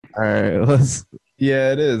All right, let's.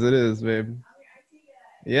 Yeah, it is. It is, babe.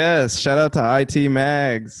 Yes, shout out to IT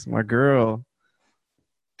Mags, my girl.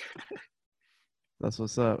 That's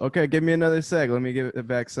what's up. Okay, give me another sec. Let me get it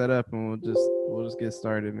back set up, and we'll just get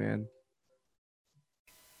started, man.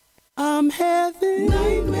 I'm having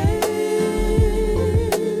nightmares.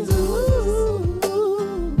 Ooh,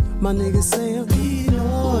 my niggas say I'm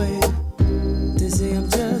paranoid. They say I'm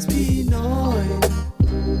just paranoid.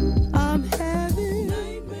 I'm having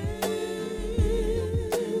nightmares.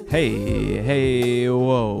 Hey,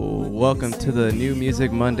 whoa. Welcome to the New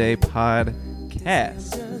Music Monday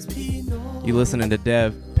podcast. You listening to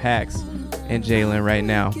Dev, Pax, and Jalen right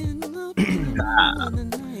now.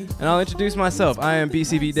 And I'll introduce myself. I am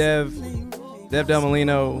BCB Dev Del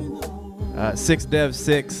Molino, 6 Dev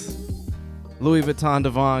 6, Louis Vuitton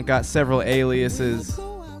Devon, got several aliases.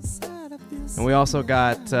 And we also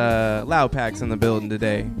got Loud Packs in the building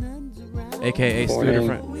today, aka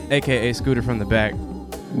Scooter from the back,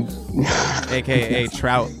 aka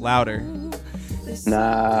Trout Louder.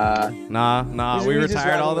 Nah. We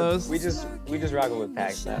retired all those. We just rocking with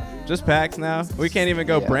Pax now. Just Pax now. We can't even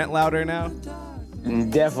go Brent Louder now.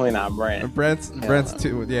 Definitely not Brent. Brent's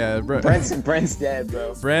too. Yeah, Brent's dead,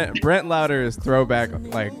 bro. Brent Louder is throwback,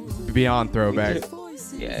 like beyond throwback.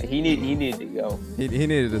 Yeah, he needed to go. He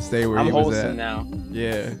needed to stay where I'm he was wholesome at. now.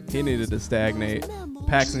 Yeah, he needed to stagnate.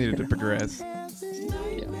 Pax needed to progress.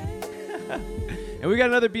 Yeah. And we got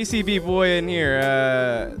another BCB boy in here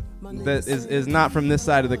that is not from this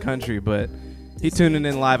side of the country, but he tuning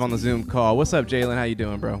in live on the Zoom call. What's up, Jalen? How you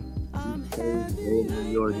doing, bro?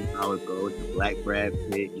 You already know how it goes. The Black Brad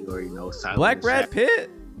Pitt, you already know. Black Brad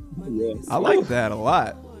Pitt? Yes. I like that a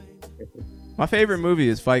lot. My favorite movie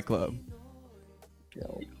is Fight Club.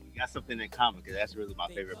 We got something in common because that's really my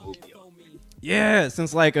favorite movie. Yo. Yeah,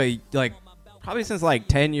 since probably since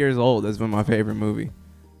 10 years old, that's been my favorite movie.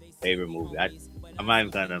 Favorite movie. I'm not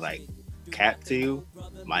even gonna cap to you.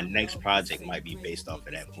 My next project might be based off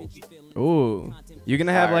of that movie. Ooh, you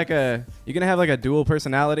gonna have like a dual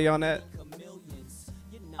personality on that?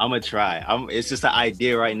 I'm gonna try. It's just an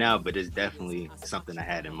idea right now, but it's definitely something I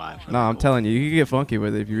had in mind. No, I'm telling you, you can get funky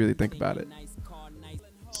with it if you really think about it.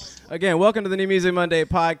 Again, welcome to the New Music Monday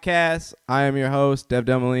podcast. I am your host, Dev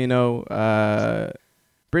Del Molino,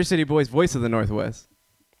 Bridge City Boys, voice of the Northwest.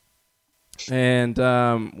 And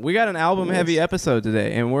we got an album-heavy episode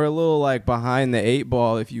today, and we're a little behind the 8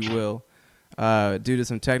 ball, if you will, due to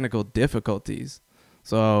some technical difficulties.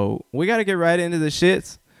 So we got to get right into the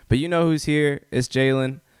shits. But you know who's here? It's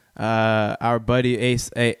Jalen, our buddy Ace,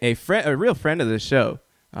 a real friend of the show,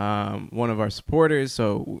 one of our supporters.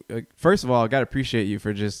 So first of all, I got to appreciate you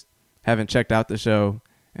for just having checked out the show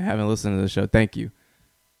and having listened to the show. Thank you.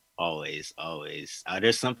 Always.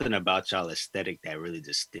 There's something about y'all aesthetic that really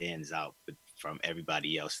just stands out from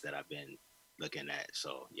everybody else that I've been looking at.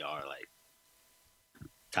 So y'all are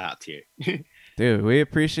top tier. Dude, we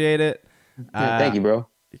appreciate it. Thank you, bro.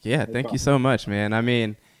 Yeah, thank you so much, man. I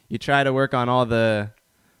mean, you try to work on all the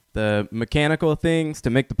mechanical things to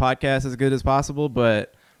make the podcast as good as possible,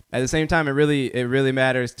 but at the same time, it really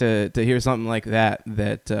matters to hear something like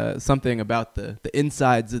that something about the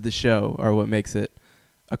insides of the show are what makes it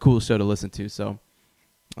a cool show to listen to. So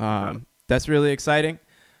that's really exciting.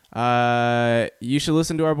 You should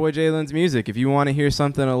listen to our boy Jalen's music if you want to hear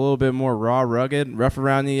something a little bit more raw, rugged, rough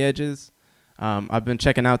around the edges. I've been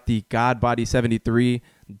checking out the Godbody 73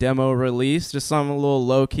 demo release, just something a little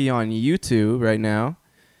low key on YouTube right now.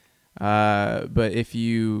 But if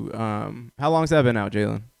you, how long's that been out,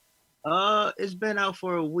 Jalen? It's been out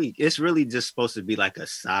for a week. It's really just supposed to be like a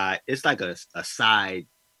side. It's like a side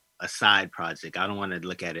project. I don't want to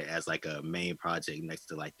look at it as like a main project next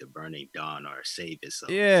to like the Burning Dawn or Save It. So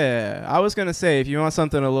yeah, I was gonna say if you want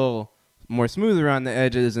something a little more smooth around the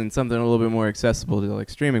edges and something a little bit more accessible to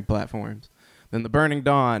like streaming platforms, then the Burning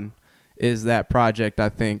Dawn is that project, I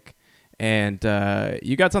think. And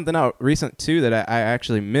you got something out recent too that I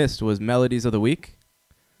actually missed was Melodies of the Week.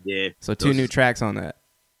 Yeah. So 2 new tracks on that.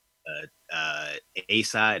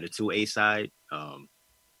 A-side or 2 A-side.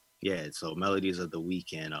 Yeah, so Melodies of the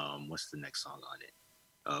Week and what's the next song on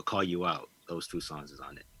it? Call You Out. Those 2 songs is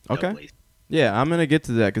on it. Okay. Yeah, I'm gonna get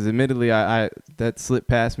to that because admittedly I that slipped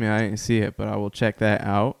past me. I didn't see it, but I will check that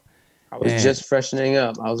out. I was just freshening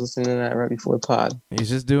up. I was listening to that right before the pod. He's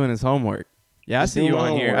just doing his homework. Yeah, I see you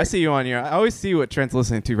on here. I see you on here. I always see what Trent's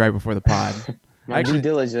listening to right before the pod. My due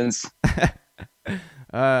diligence.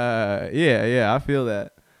 Yeah, I feel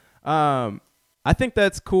that. I think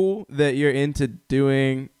that's cool that you're into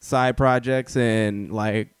doing side projects and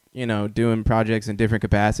doing projects in different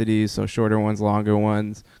capacities. So shorter ones, longer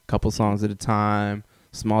ones, couple songs at a time,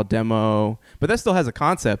 small demo. But that still has a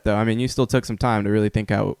concept, though. I mean, you still took some time to really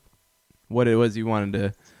think out what it was you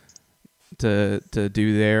wanted to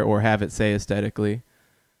do there or have it say aesthetically.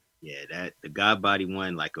 Yeah, that the God Body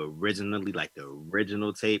one, like originally, like the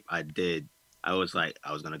original tape I did, I was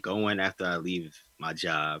gonna go in after I leave my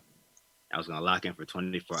job. I was gonna lock in for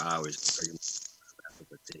 24 hours, pretty much with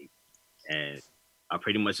the tape, and I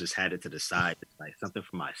pretty much just had it to the side, like something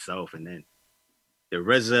for myself. And then the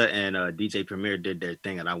RZA and DJ Premier did their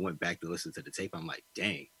thing, and I went back to listen to the tape. I'm like,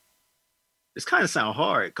 dang, this kind of sound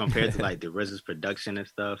hard compared to like the RZA's production and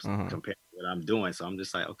stuff, compared to what I'm doing. So I'm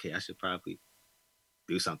just like, okay, I should probably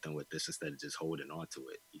do something with this instead of just holding on to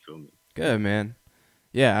it. You feel me? Good, man.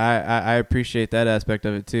 Yeah, I appreciate that aspect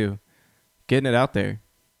of it too. Getting it out there.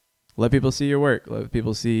 Let people see your work. Let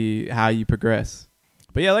people see how you progress.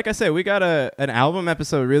 But yeah, like I said, we got an album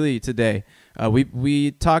episode really today.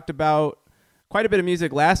 We talked about quite a bit of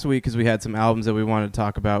music last week because we had some albums that we wanted to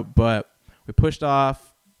talk about, but we pushed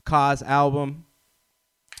off Kaz album.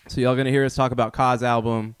 So y'all gonna hear us talk about Kaz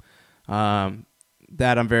album.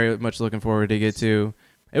 That I'm very much looking forward to get to.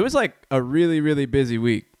 It was like a really, really busy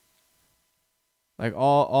week. Like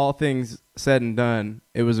all things said and done,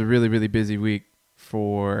 it was a really, really busy week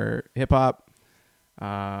for hip hop.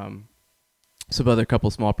 Some other couple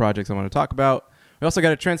small projects I want to talk about. We also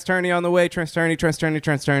got a Trent Turney on the way. Trent Turney.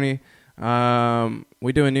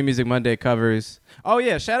 We doing New Music Monday covers. Oh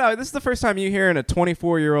yeah, shout out. This is the first time you hearing a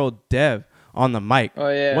 24-year-old Dev on the mic. Oh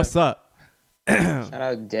yeah. What's up? Shout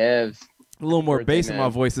out Dev. A little more bass in my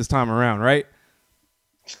voice this time around, right?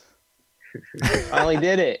 Finally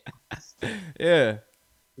did it. Yeah.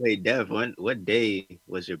 Wait, Dev, what day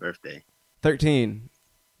was your birthday? 13.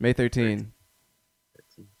 May 13.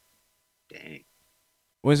 Dang.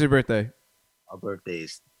 When's your birthday? Our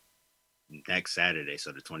birthday's next Saturday,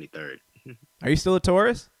 so the 23rd. Are you still a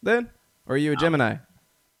Taurus then? Or are you a Gemini?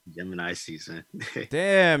 Gemini season.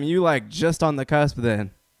 Damn, you like just on the cusp then.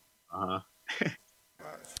 Uh-huh.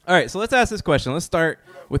 All right, so let's ask this question. Let's start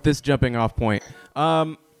with this jumping off point.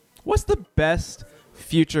 What's the best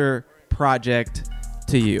future project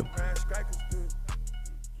to you?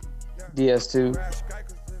 DS2.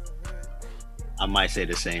 I might say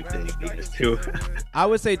the same thing, DS2. I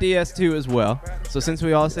would say DS2 as well. So since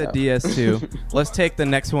we all said DS2, let's take the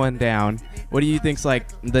next one down. What do you think's like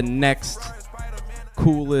the next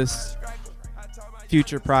coolest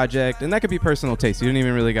future project? And that could be personal taste. You don't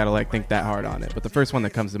even really got to like think that hard on it. But the first one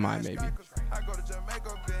that comes to mind, maybe.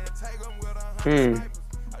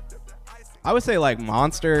 I would say like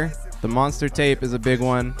Monster. The Monster tape is a big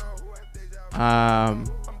one. I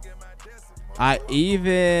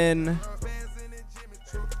even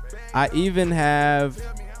have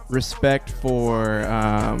respect for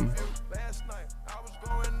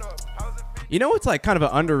you know what's like kind of an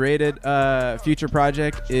underrated future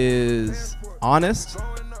project is Honest.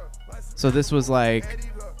 So this was like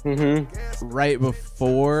right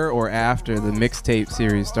before or after the mixtape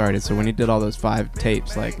series started. So when he did all those 5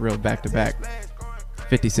 tapes like real back to back,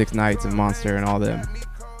 56 Nights and Monster and all them.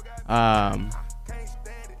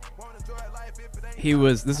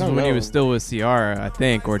 This is when he was still with Ciara, I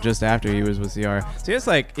think, or just after he was with Ciara. So it's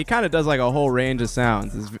like he kind of does like a whole range of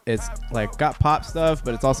sounds. It's like got pop stuff,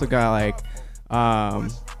 but it's also got like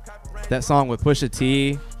that song with Pusha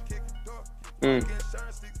T.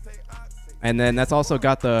 And then that's also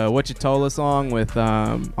got the Wachitola song with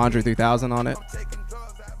Andre 3000 on it.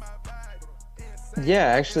 Yeah,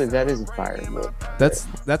 actually, that is fire.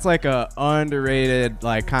 That's like a underrated,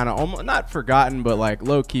 like kind of almost not forgotten, but like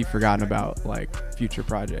low key forgotten about like future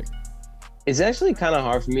project. It's actually kind of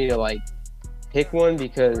hard for me to like pick one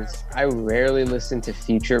because I rarely listen to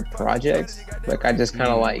future projects. Like I just kind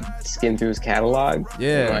of like skim through his catalog.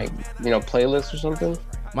 Yeah. And, like playlists or something.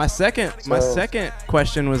 My second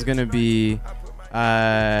question was gonna be,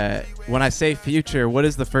 when I say future, what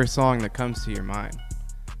is the first song that comes to your mind?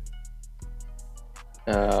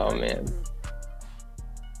 Oh man,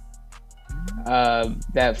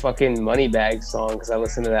 that fucking Moneybagg song, because I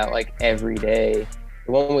listen to that like every day.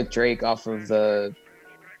 The one with Drake off of their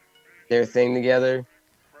thing together.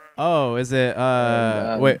 Oh, is it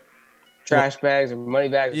wait? Trash bags or money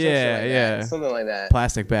bags or Yeah, something like yeah. that. Something like that.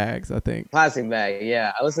 Plastic bags, I think. Plastic bag,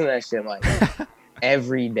 yeah. I listen to that shit like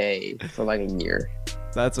every day for like a year.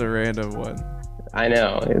 That's a random one. I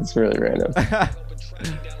know, it's really random.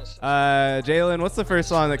 Jalen, what's the first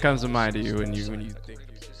song that comes to mind to you when you think?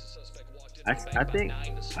 I think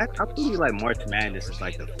I probably like March Madness is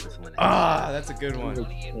like the first one. That's a good one.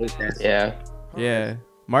 Yeah.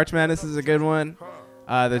 March Madness is a good one.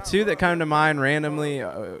 The two that come to mind randomly,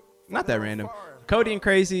 not that random, Cody and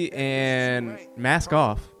Crazy and Mask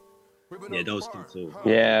Off. Yeah, those two too.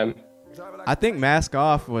 Yeah. I think Mask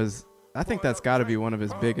Off was. I think that's got to be one of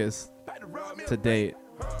his biggest to date.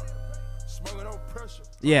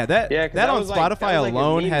 Yeah, that 'cause that on was like- Spotify that was like his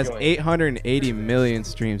alone meme has joint. 880 million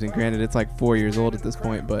streams, and granted, it's like 4 years old at this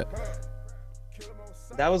point, but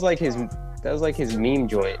That was like his meme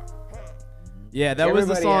joint. yeah, that was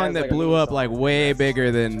the Everybody song has, that like, a blew meme up song. like way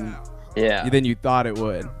bigger than Yeah. you thought it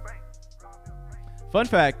would. Fun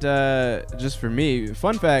fact, just for me,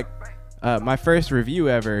 my first review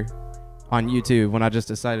ever on YouTube when I just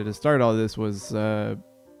decided to start all this was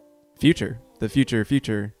Future, the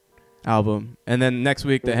Future album. And then next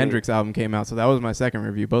week, the Mhm. Hendrix album came out. So that was my second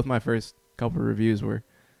review. Both my first couple reviews were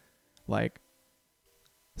like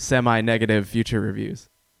semi-negative Future reviews.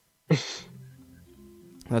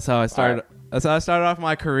 That's how I started. That's how I started off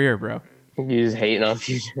my career, bro. You just hating on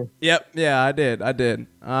Future. Yep. Yeah, I did.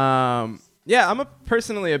 Yeah, I'm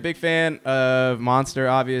personally a big fan of Monster.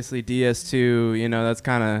 Obviously, DS2. You know, that's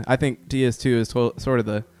kind of. I think DS2 is sort of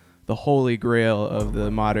the holy grail of the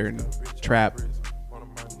modern trap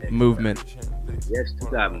movement. Yes,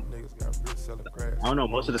 I don't know.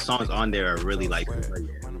 Most of the songs on there are really like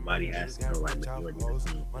familiar. Everybody has to know like majority of the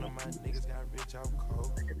songs.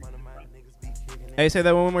 Hey, say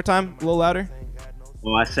that one more time, a little louder.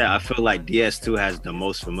 Well, I said I feel like DS2 has the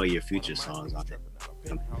most familiar Future songs on it.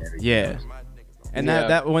 Yeah, and Yeah.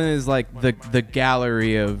 that one is like the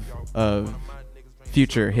gallery of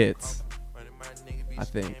Future hits, I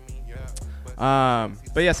think.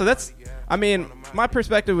 But yeah, so that's. I mean, my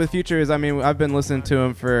perspective with Future is, I mean, I've been listening to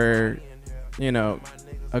him for, you know,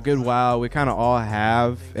 a good while. We kind of all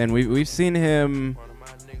have, and we've seen him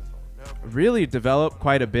really develop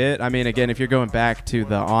quite a bit. I mean, again, if you're going back to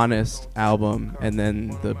the Honest album and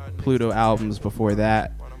then the Pluto albums before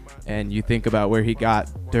that, and you think about where he got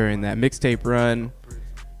during that mixtape run,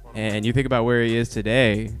 and you think about where he is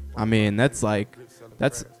today, I mean, that's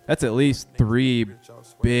at least 3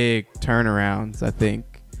 big turnarounds, I think.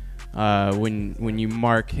 When you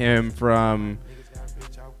mark him from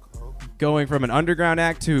going from an underground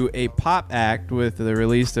act to a pop act with the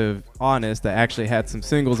release of Honest that actually had some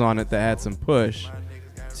singles on it that had some push,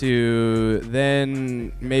 to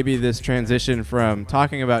then maybe this transition from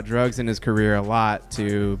talking about drugs in his career a lot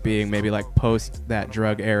to being maybe like post that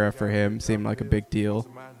drug era for him seemed like a big deal.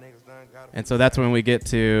 And so that's when we get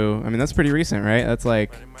to, I mean, that's pretty recent, right? That's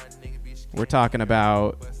like, we're talking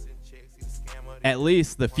about at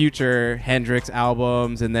least the Future Hendrix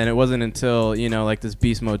albums, and then it wasn't until, you know, like this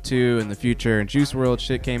Beast Mode 2 and the Future and Juice WRLD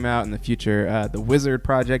shit came out, and the Future the Wizard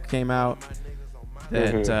project came out,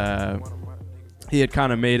 that he had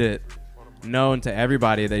kind of made it known to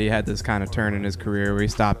everybody that he had this kind of turn in his career where he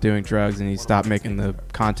stopped doing drugs and he stopped making the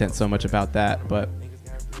content so much about that. But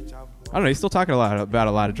I don't know, he's still talking about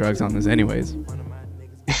a lot of drugs on this anyways.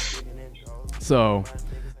 So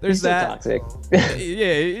there's He's still that. toxic.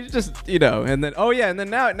 Yeah, you just, you know, and then and then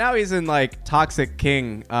now he's in like Toxic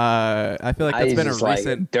King. I feel like that's He's been a just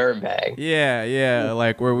recent like dirtbag. yeah,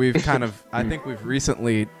 like where we've kind of, I think we've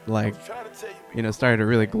recently, like, you know, started to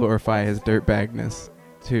really glorify his dirtbagness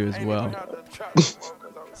too as well.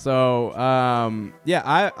 So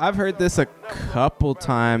yeah, I've heard this a couple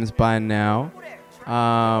times by now.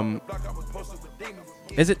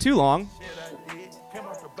 Is it too long?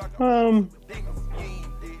 I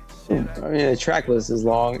mean, the track list is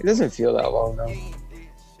long. It doesn't feel that long though.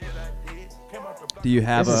 Do you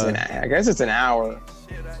have I guess it's an hour.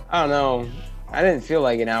 I don't know. I didn't feel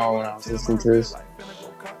like an hour when I was listening to this.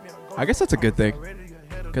 I guess that's a good thing,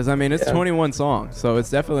 because I mean, it's 21 songs, so it's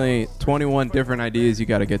definitely 21 different ideas you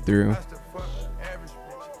got to get through.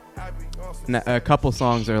 A couple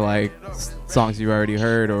songs are like songs you've already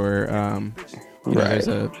heard, or you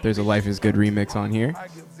know, there's a Life Is Good remix on here.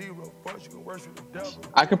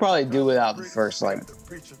 I could probably do without the first like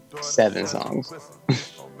 7 songs.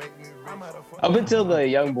 Up until the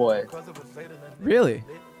Young Boy. Really?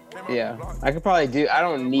 Yeah, I could probably do. I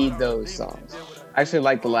don't need those songs. I actually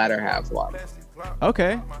like the latter half a lot.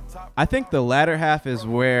 Okay. I think the latter half is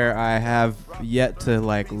where I have yet to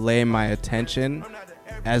like lay my attention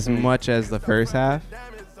as much as the first half.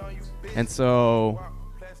 And so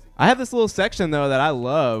I have this little section though that I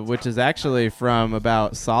love, which is actually from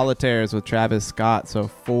about Solitaires with Travis Scott. So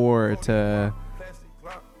 4 to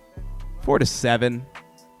 7.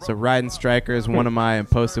 So Riding Strikers, One of My, and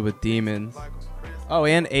Posted with Demons. Oh,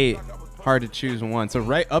 and 8. Hard to choose one. So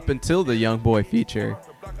right up until the Young Boy feature,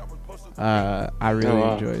 I really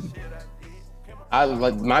enjoyed. I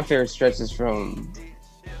like my favorite stretches from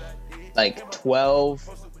like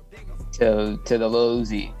 12 to the Lil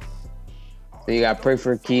Uzi. So you got Pray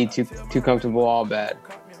for a Key, Too Comfortable, All Bad.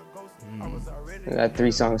 That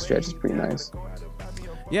 3-song stretch is pretty nice.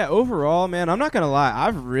 Yeah, overall, man, I'm not gonna lie.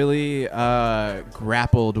 I've really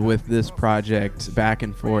grappled with this project back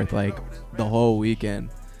and forth like the whole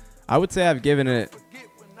weekend. I would say I've given it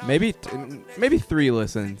maybe 3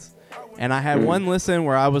 listens, and I had one listen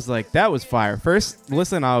where I was like, "That was fire." First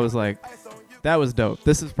listen, I was like, "That was dope."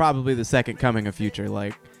 This is probably the second coming of Future.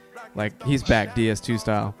 Like he's back, DS2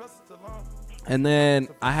 style. And then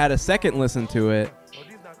I had a second listen to it,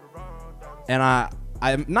 and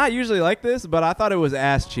I'm not usually like this, but I thought it was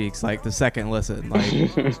ass cheeks, like the second listen.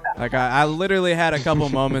 Like I literally had a couple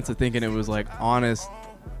moments of thinking it was like honest,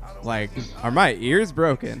 like, are my ears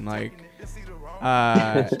broken? Like,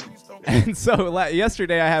 and so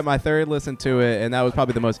yesterday I had my third listen to it, and that was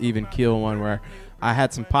probably the most even keel one where I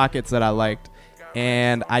had some pockets that I liked,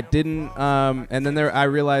 and I didn't, and then I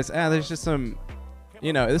realized, there's just some,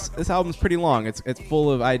 this album's pretty long. It's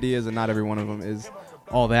full of ideas, and not every one of them is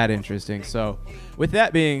all that interesting. So with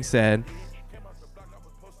that being said,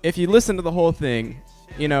 if you listen to the whole thing,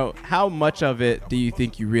 how much of it do you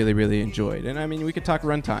think you really, really enjoyed? And I mean, we could talk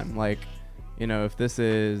runtime. Like, if this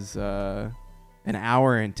is an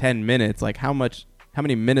hour and 10 minutes, like how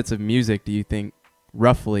many minutes of music do you think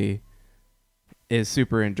roughly is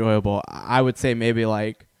super enjoyable? I would say maybe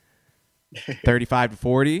like 35 to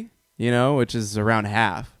 40, which is around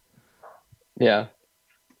half. Yeah.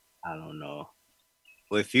 I don't know.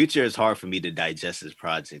 With Future, it's hard for me to digest this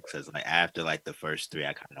project because, like, after like the first 3,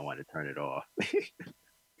 I kind of want to turn it off.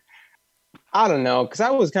 I don't know, because I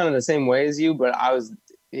was kind of the same way as you, but I was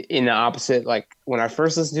in the opposite. Like when I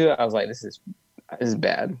first listened to it, I was like, "This is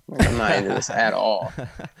bad. Like, I'm not into this at all."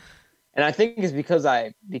 And I think it's because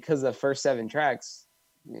the first 7 tracks,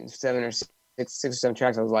 7 or 6 or 7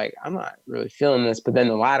 tracks, I was like, I'm not really feeling this. But then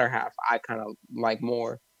the latter half, I kind of like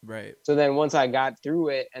more. Right. So then once I got through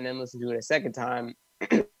it and then listened to it a second time,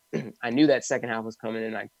 I knew that second half was coming,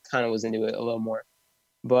 and I kind of was into it a little more.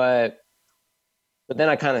 But then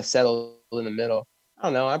I kind of settled in the middle. I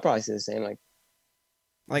don't know. I'd probably say the same.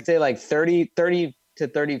 Like say like 30 to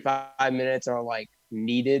 35 minutes are like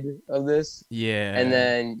needed of this. Yeah. And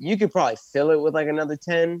then you could probably fill it with like another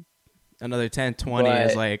 10. Another 10, 20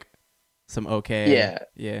 is like some okay. Yeah.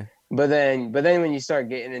 Yeah. But then when you start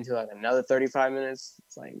getting into like another 35 minutes,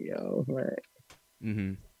 it's like, yo, all right.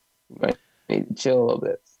 Mm-hmm. Right. Need to chill a little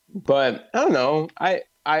bit. But I don't know. I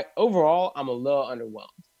overall, I'm a little underwhelmed.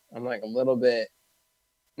 I'm like a little bit,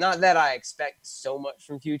 not that I expect so much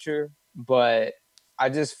from Future, but I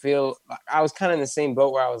just feel I was kind of in the same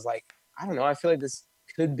boat where I was like, I don't know. I feel like this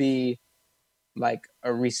could be like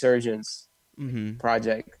a resurgence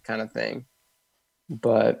project kind of thing.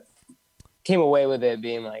 But came away with it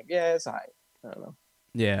being like, yeah, it's all right. I don't know.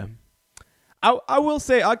 Yeah. I will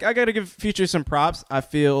say I got to give Future some props. I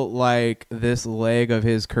feel like this leg of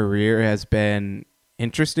his career has been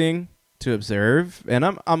interesting to observe,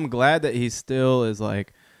 and I'm glad that he still is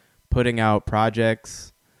like putting out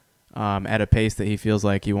projects at a pace that he feels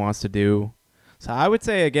like he wants to do. So I would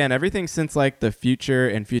say, again, everything since like the Future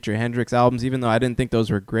and Future Hendrix albums, even though I didn't think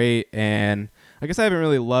those were great, and I guess I haven't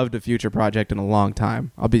really loved a Future project in a long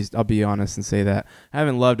time. I'll be honest and say that I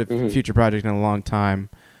haven't loved a Future project in a long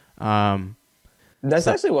time. That's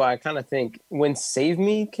actually why I kind of think when Save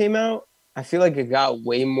Me came out, I feel like it got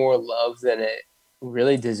way more love than it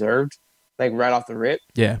really deserved, like right off the rip.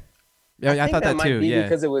 Yeah. Yeah, I thought that might too. Be yeah.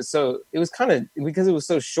 because it was so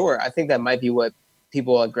short. I think that might be what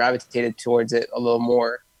people like gravitated towards it a little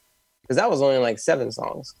more. Because that was only like 7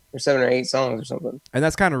 songs or 7 or 8 songs or something. And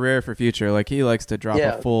that's kind of rare for Future. Like he likes to drop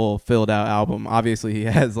a full filled out album. Obviously he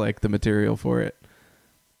has like the material for it.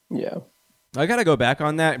 Yeah. I got to go back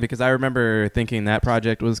on that because I remember thinking that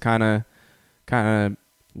project was kind of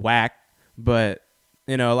whack, but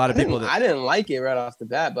a lot of people I didn't like it right off the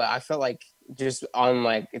bat, but I felt like just on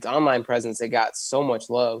like its online presence, it got so much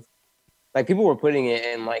love. Like people were putting it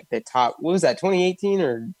in like the top. What was that? 2018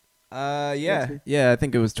 or? I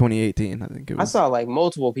think it was 2018. I think it was. I saw like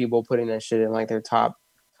multiple people putting that shit in like their top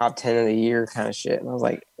 10 of the year kind of shit, and I was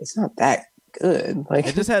like, it's not that good. Like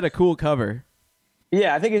it just had a cool cover.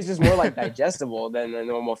 Yeah, I think it's just more like digestible than the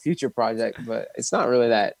normal Future project, but it's not really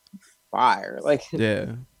that fire. Like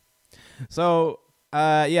yeah. So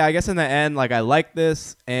I guess in the end, like I like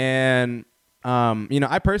this, and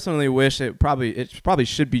I personally wish it probably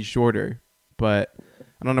should be shorter, but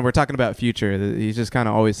I don't know. We're talking about Future. He's just kind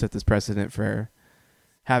of always set this precedent for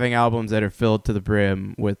having albums that are filled to the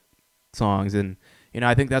brim with songs, and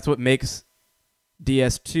I think that's what makes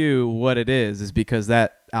DS2 what it is because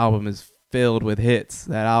that album is filled with hits.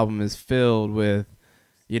 That album is filled with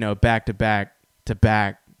back to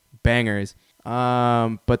back bangers.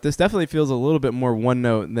 But this definitely feels a little bit more one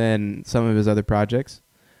note than some of his other projects.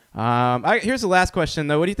 Here's the last question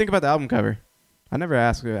though. What do you think about the album cover? I never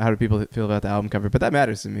ask how do people feel about the album cover, but that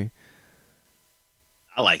matters to me.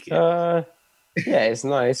 I like it. Yeah, it's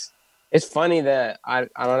nice. It's funny that I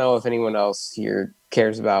don't know if anyone else here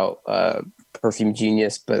cares about Perfume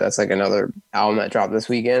Genius, but that's like another album that dropped this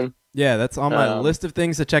weekend. Yeah, that's on my list of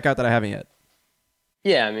things to check out that I haven't yet.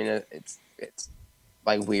 Yeah, I mean it's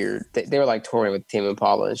like weird. They were like touring with Tame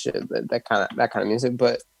Impala and shit, that kind of music.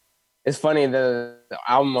 But it's funny the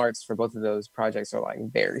album arts for both of those projects are like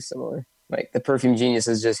very similar. Like the Perfume Genius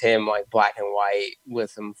is just him like black and white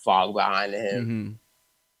with some fog behind him. Mm-hmm.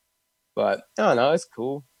 But I don't know, it's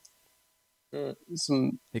cool.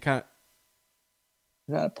 He kind of.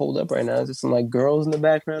 Got it pulled up right now. Is there some like girls in the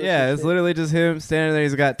background? Yeah, it's literally just him standing there.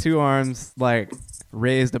 He's got two arms like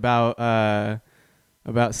raised about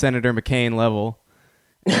Senator McCain level,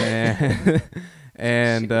 and,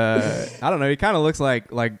 and I don't know. He kind of looks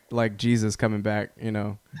like Jesus coming back. You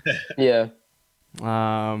know. Yeah.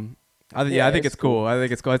 I think it's cool. I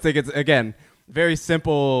think it's cool. I think it's again very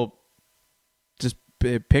simple, just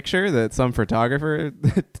picture that some photographer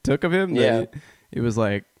took of him. Yeah. He was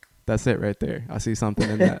like, that's it right there. I see something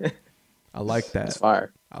in that. I like that. That's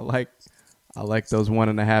fire. I like those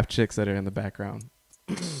 1.5 chicks that are in the background.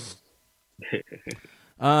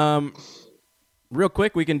 Real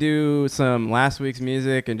quick, we can do some last week's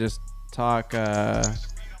music and just talk.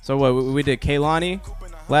 So what we did Kehlani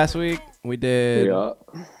last week. We did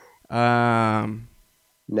Nav,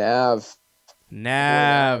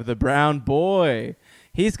 the Brown Boy.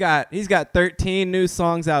 He's got 13 new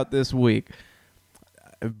songs out this week.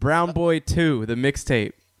 Brown Boy 2, the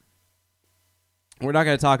mixtape. We're not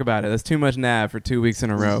going to talk about it. That's too much Nav for 2 weeks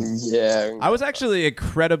in a row. Yeah. I was actually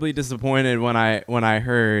incredibly disappointed when I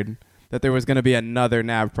heard that there was going to be another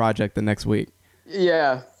Nav project the next week.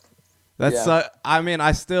 Yeah. That's I mean,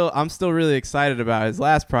 I'm still really excited about his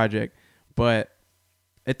last project, but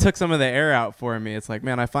it took some of the air out for me. It's like,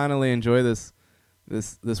 man, I finally enjoy this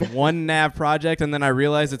one Nav project, and then I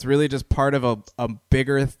realized it's really just part of a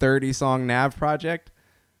bigger 30-song Nav project.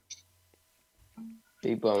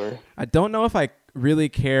 Big bummer. I don't know if I really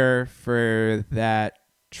care for that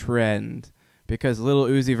trend because Lil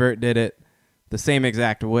Uzi Vert did it the same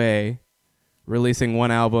exact way, releasing one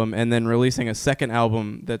album and then releasing a second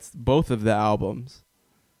album that's both of the albums.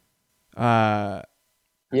 Yeah,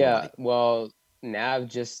 well, Nav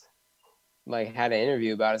just like had an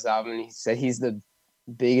interview about his album, and he said he's the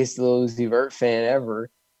biggest Lil Uzi Vert fan ever.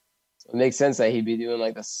 So it makes sense that he'd be doing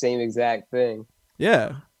like the same exact thing.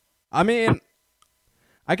 Yeah, I mean,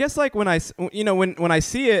 I guess like when I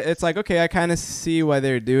see it, it's like, okay, I kind of see why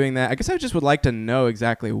they're doing that. I guess I just would like to know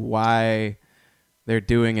exactly why they're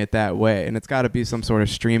doing it that way, and it's got to be some sort of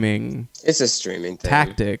streaming. It's a streaming thing.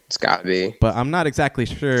 Tactic. It's got to be. But I'm not exactly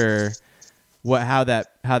sure how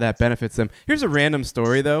that benefits them. Here's a random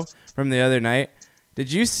story though from the other night.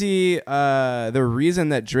 Did you see the reason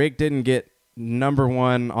that Drake didn't get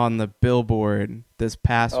 #1 on the Billboard this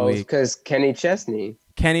past week? Because Kenny Chesney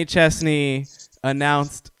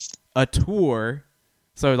announced a tour,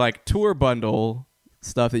 so like tour bundle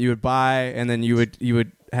stuff that you would buy, and then you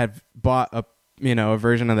would have bought a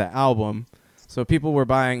version of the album. So people were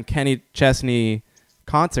buying Kenny Chesney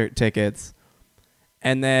concert tickets,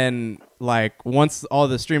 and then like once all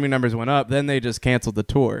the streaming numbers went up, then they just canceled the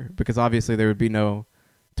tour because obviously there would be no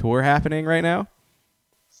tour happening right now.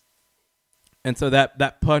 And so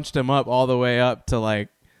that punched him up all the way up to like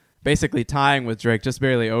basically tying with Drake, just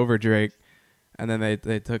barely over Drake. And then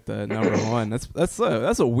they took the #1.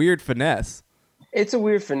 That's a weird finesse. It's a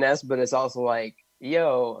weird finesse, but it's also like,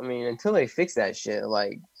 yo, I mean, until they fix that shit,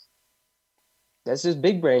 like that's just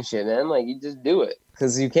big brain shit, man. Like you just do it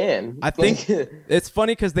because you can. I think it's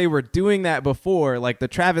funny because they were doing that before, like the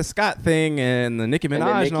Travis Scott thing and the Nicki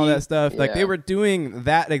Minaj and all that stuff. Like they were doing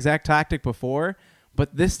that exact tactic before,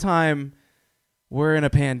 but this time we're in a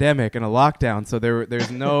pandemic and a lockdown, so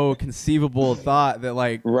there's no conceivable thought that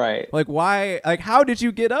like why, like how did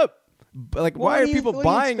you get up? Like why are people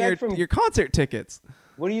buying your concert tickets?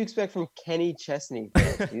 What do you expect from Kenny Chesney?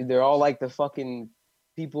 Dude, they're all like the fucking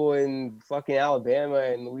people in fucking Alabama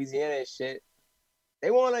and Louisiana and shit.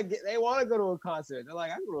 They want to go to a concert. They're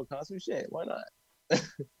like, I can go to a concert. Shit, why not?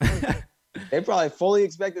 They probably fully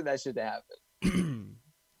expected that shit to happen.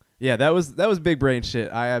 Yeah, that was big brain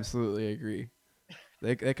shit. I absolutely agree.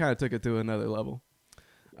 They kind of took it to another level.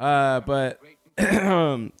 But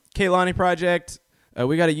Kehlani Project,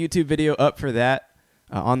 we got a YouTube video up for that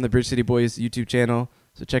on the Bridge City Boys YouTube channel.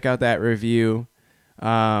 So check out that review.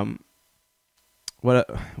 What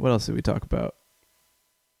else did we talk about?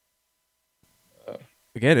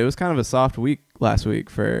 again, it was kind of a soft week last week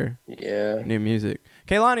for Yeah. new music.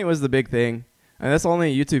 Kehlani was the big thing, and that's the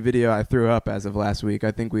only YouTube video I threw up as of last week.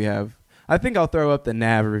 I think I'll throw up the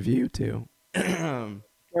Nav review too.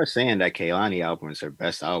 We're saying that Kehlani album is her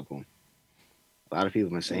best album. A lot of people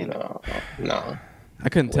have been saying that. No. I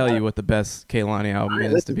couldn't tell you what the best Kehlani album I is,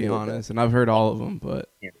 to listened be to it, honest, and I've heard all of them, but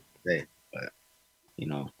But you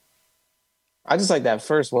know, I just like that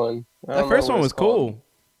first one. I that don't know first what one it's was called. cool.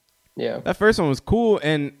 Yeah. That first one was cool,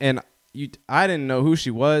 and I didn't know who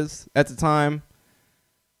she was at the time,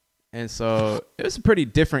 and so it was a pretty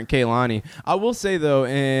different Kehlani. I will say though,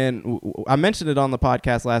 and I mentioned it on the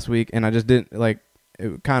podcast last week, and I just didn't it.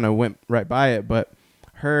 Kind of went right by it, but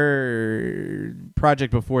her project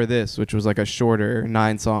before this, which was like a shorter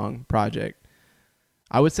 9-song project,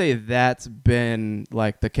 I would say that's been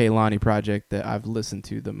like the Kehlani project that I've listened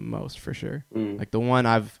to the most for sure. Like the one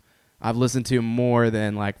I've listened to more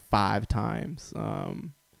than like 5 times,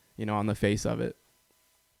 on the face of it.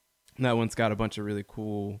 And that one's got a bunch of really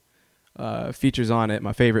cool features on it.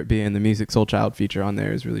 My favorite being the Music Soul Child feature on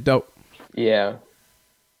there is really dope. Yeah.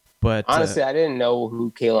 But honestly, I didn't know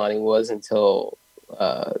who Kehlani was until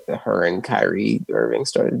her and Kyrie Irving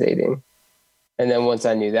started dating. And then once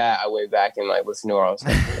I knew that, I went back and listened to her. I was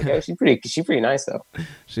like, oh, she's pretty nice though.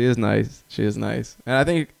 She is nice. And I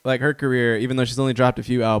think like her career, even though she's only dropped a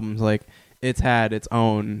few albums, like it's had its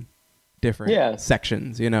own different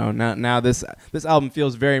sections. Now this album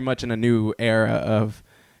feels very much in a new era of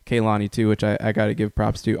Kehlani too, which I got to give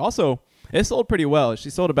props to. Also, it sold pretty well.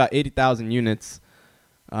 She sold about 80,000 units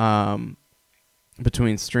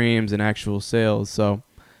between streams and actual sales. So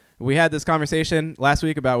we had this conversation last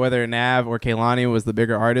week about whether Nav or Kehlani was the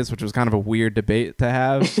bigger artist, which was kind of a weird debate to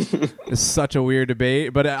have. It's such a weird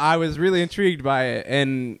debate, but I was really intrigued by it,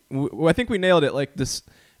 and I think we nailed it. Like this,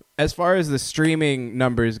 as far as the streaming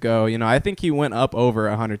numbers go, I think he went up over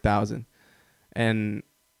 100,000, and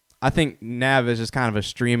I think Nav is just kind of a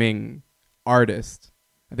streaming artist.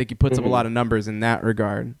 I think he puts up a lot of numbers in that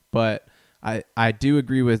regard, but I do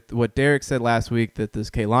agree with what Derek said last week, that this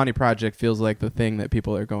Kehlani project feels like the thing that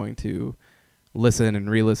people are going to listen and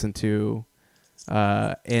re-listen to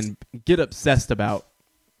and get obsessed about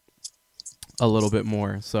a little bit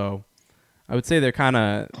more. So I would say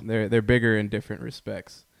they're bigger in different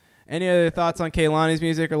respects. Any other thoughts on Kehlani's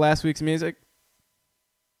music or last week's music?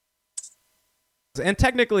 And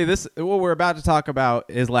technically, what we're about to talk about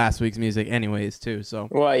is last week's music anyways, too. So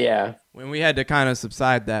well, yeah. When we had to kind of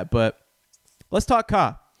subside that, but let's talk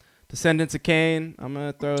Ka. Descendants of Cain. I'm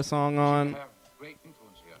going to throw a song on.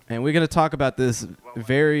 And we're going to talk about this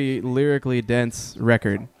very lyrically dense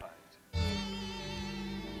record.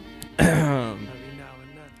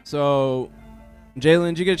 So, Jalen,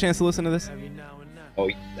 did you get a chance to listen to this? Oh,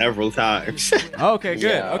 several times. Okay, good.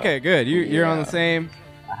 Yeah. Okay, good. You're on the same.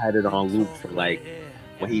 I had it on loop for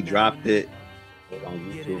when he dropped it. It was on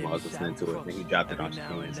YouTube. I was listening to it. Then he dropped it on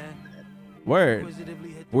streams. Word.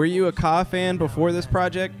 Were you a Ka fan before this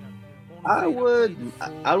project? I would.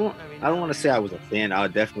 I don't want to say I was a fan. I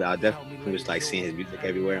definitely was seeing his music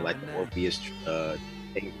everywhere, and the Orpheus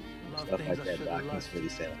thing, stuff like that. But I can't really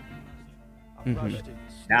say.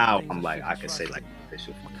 Now I'm I could say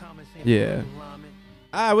official. Yeah.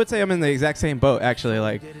 I would say I'm in the exact same boat.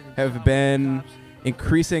 Actually, have been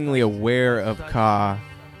increasingly aware of Ka,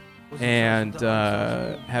 and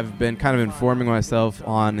have been kind of informing myself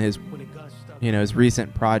on his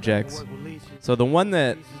recent projects. So the one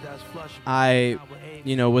that I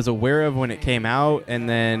was aware of when it came out, and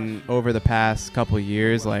then over the past couple of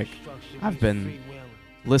years, I've been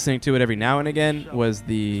listening to it every now and again, was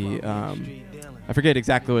the I forget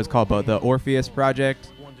exactly what it's called, but the Orpheus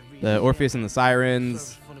project, the Orpheus and the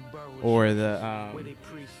Sirens, or the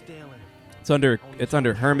it's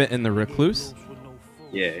under Hermit and the Recluse.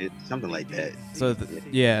 Yeah, it's something like that. So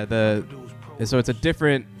so it's a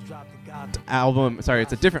different album. Sorry,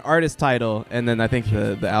 it's a different artist title, and then I think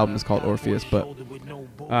the album is called Orpheus, but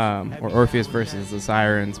or Orpheus versus the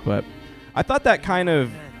Sirens. But I thought that kind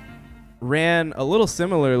of ran a little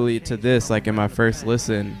similarly to this, in my first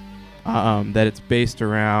listen, that it's based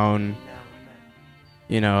around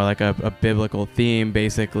a biblical theme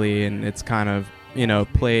basically, and it's kind of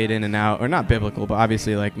played in and out, or not biblical, but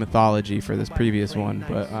obviously mythology for this previous one,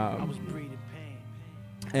 but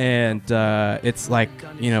and it's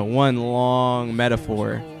one long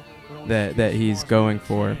metaphor that he's going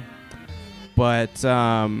for. But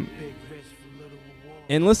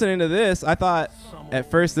in listening to this, I thought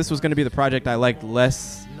at first this was going to be the project I liked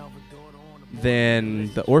less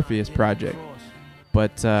than the Orpheus project,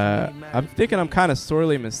 but I'm thinking I'm kind of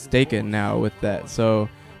sorely mistaken now with that. So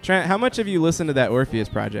Trent, how much have you listened to that Orpheus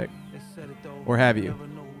project? or have you?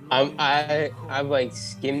 I've like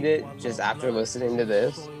skimmed it just after listening to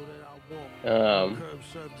this.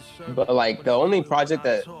 But like the only project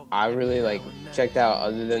that I really like checked out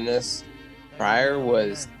other than this prior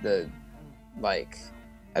was the like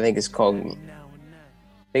I think it's called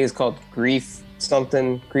Grief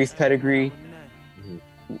Pedigree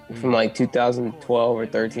from like 2012 or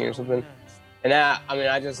 13 or something. And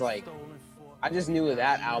I just knew of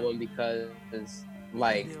that album because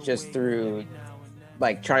like just through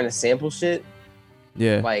like trying to sample shit.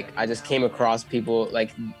 Yeah. Like I just came across people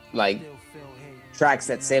like tracks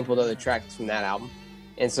that sampled other tracks from that album.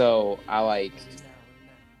 And so I'm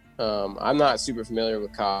not super familiar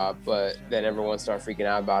with Cobb, but then everyone started freaking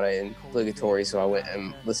out about it and obligatory, so I went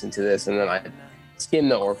and listened to this, and then I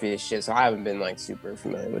skimmed the Orpheus shit, so I haven't been like super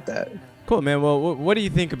familiar with that. Cool, man. Well, what do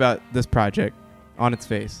you think about this project on its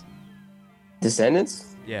face?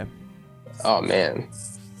 Descendants? Yeah. Oh man,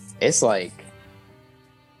 it's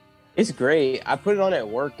great. I put it on at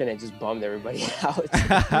work and it just bummed everybody out.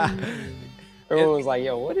 Everyone was like,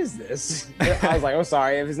 yo, what is this? I was like, I'm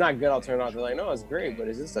sorry. If it's not good, I'll turn it off. They're like, no, it's great, but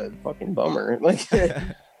it's just a fucking bummer. Like,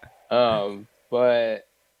 but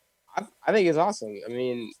I think it's awesome. I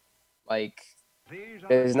mean, like,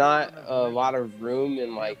 there's not a lot of room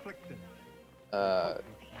in like,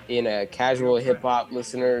 in a casual hip hop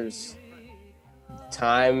listener's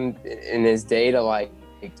time in his day to like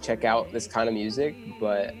check out this kind of music.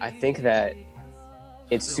 But I think that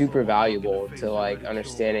it's super valuable to like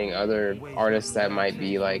understanding other artists that might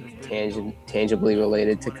be like tangibly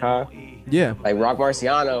related to Ka. Yeah. Like Rock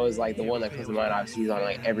Marciano is like the one that comes to mind. Obviously, he's on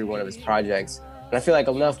like every one of his projects, and I feel like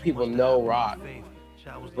enough people know Rock,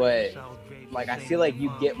 but like I feel like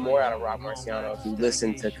you get more out of Rock Marciano if you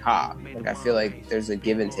listen to Ka. Like I feel like there's a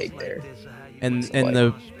give and take there. And So, and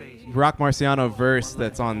the Rock Marciano verse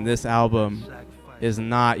that's on this album is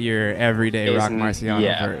not your everyday Rock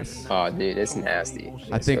Marciano verse. Oh, dude, it's nasty.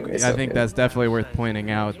 I think that's definitely worth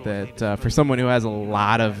pointing out that for someone who has a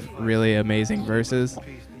lot of really amazing verses,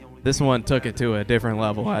 this one took it to a different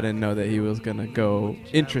level. I didn't know that he was gonna go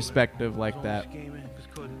introspective like that.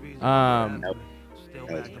 I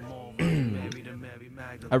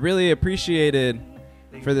really appreciated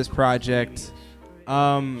for this project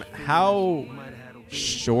how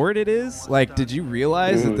short it is. Like, did you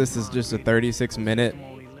realize that this is just a 36-minute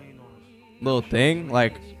little thing,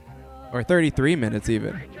 like, or 33 minutes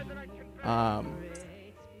even?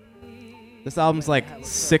 This album's like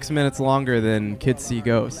 6 minutes longer than Kids See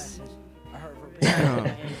Ghosts.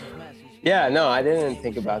 Yeah, no, I didn't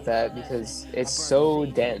think about that because it's so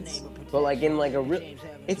dense. But like in like a real,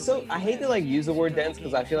 it's so, I hate to like use the word dense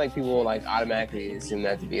because I feel like people will like automatically assume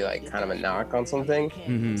that to be like kind of a knock on something.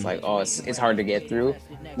 Mm-hmm. It's like, oh, it's hard to get through.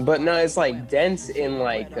 But no, it's like dense in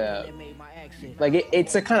like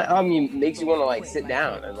it's a kind of album makes you want to like sit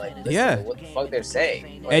down and like listen to what the fuck they're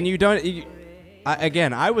saying. Like, And you don't.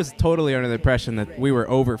 I was totally under the impression that we were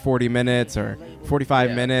over 40 minutes or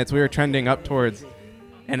 45 minutes. We were trending up towards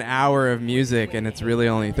an hour of music, and it's really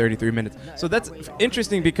only 33 minutes. So that's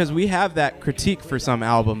interesting because we have that critique for some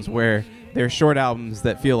albums where they're short albums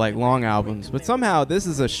that feel like long albums. But somehow this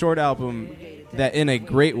is a short album that in a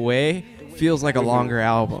great way feels like a longer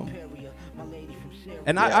album.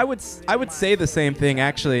 And I would say the same thing,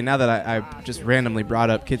 actually, now that I just randomly brought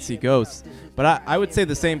up Kids See Ghosts. But I would say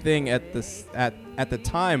the same thing at the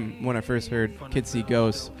time when I first heard Kids See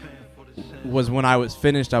Ghosts was when I was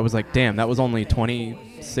finished. I was like, damn, that was only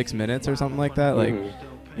 26 minutes or something like that. Like,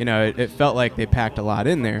 you know, it felt like they packed a lot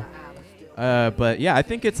in there. But yeah, I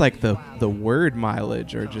think it's like the word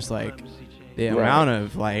mileage or just like the amount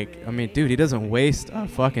of like, I mean, dude, he doesn't waste a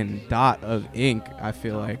fucking dot of ink, I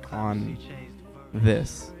feel like, on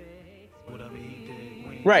this.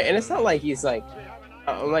 Right, and it's not like he's like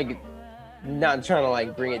not trying to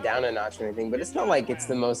like bring it down a notch or anything, but it's not like it's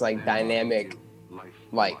the most like dynamic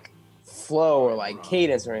like flow or like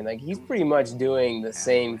cadence or anything. Like he's pretty much doing the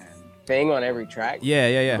same thing on every track.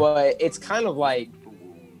 Yeah. But it's kind of like,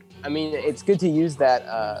 I mean, it's good to use that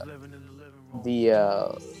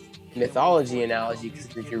the mythology analogy,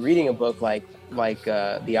 because if you're reading a book like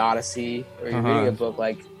the Odyssey, or you're reading a book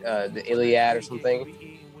like the Iliad or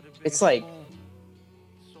something, it's like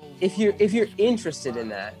if you're interested in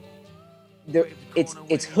that,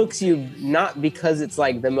 it's hooks you not because it's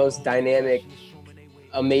like the most dynamic,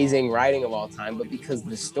 amazing writing of all time, but because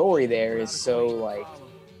the story there is so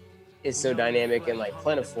dynamic and like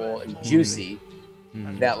plentiful and juicy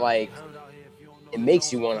that like it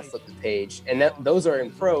makes you want to flip the page. And those are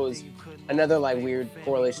in prose. Another like weird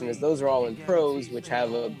correlation is those are all in prose, which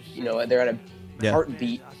have a, you know, they're at a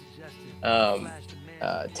heartbeat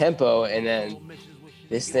tempo, and then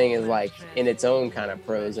this thing is like in its own kind of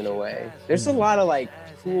prose in a way. There's a lot of like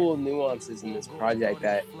cool nuances in this project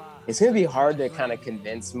that it's gonna be hard to kind of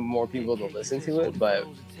convince more people to listen to it, but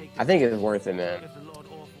I think it's worth it, man.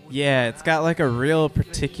 Yeah, it's got like a real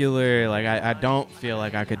particular, like I don't feel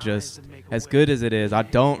like I could just, as good as it is, I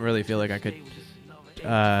don't really feel like I could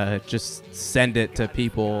just send it to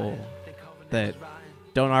people that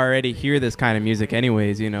don't already hear this kind of music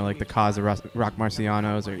anyways, you know, like the Cause of Rock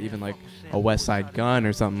Marcianos, or even like a West Side Gun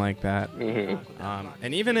or something like that.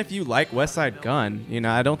 And even if you like West Side Gun, you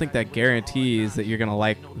know, I don't think that guarantees that you're going to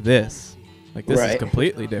like this. Like, this is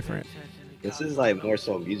completely different. This is like more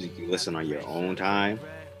so music you listen on your own time.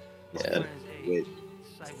 Yeah. With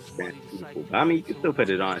people. But I mean, you can still put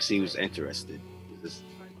it on and see who's interested.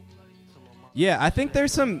 Yeah, I think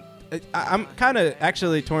there's some... I'm kind of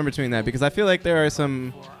actually torn between that, because I feel like there are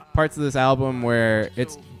some parts of this album where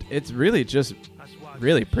it's really just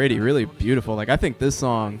really pretty, really beautiful. Like, I think this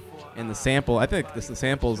song and the sample, I think the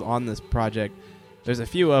samples on this project, there's a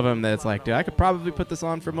few of them that's like, dude, I could probably put this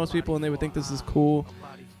on for most people and they would think this is cool.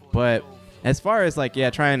 But as far as like, yeah,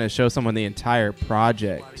 trying to show someone the entire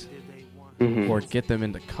project or get them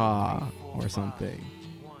into Ka or something,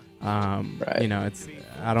 you know,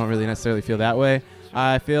 I don't really necessarily feel that way.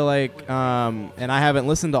 I feel like, and I haven't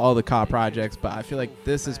listened to all the Ka projects, but I feel like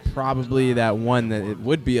this is probably that one that it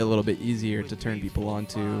would be a little bit easier to turn people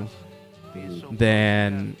onto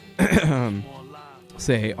than,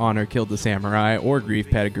 say, Honor Killed the Samurai or Grief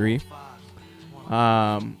Pedigree.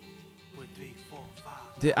 I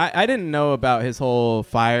didn't know about his whole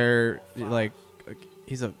fire, like,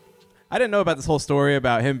 I didn't know about this whole story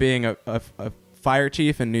about him being a fire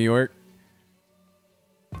chief in New York.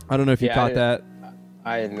 I don't know if you caught that.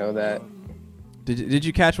 I didn't know that. Did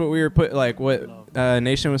you catch what we were what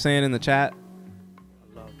Nation was saying in the chat?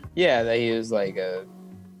 Yeah, that he was like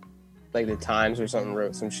the Times or something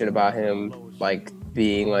wrote some shit about him like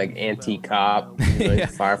being like anti-cop, like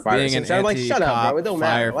firefighter. Being an anti-cop, like, shut up, bro. It don't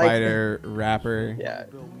matter. Firefighter, rapper. Yeah.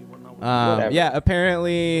 Yeah.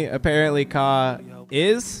 Apparently, Ka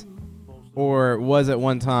is or was at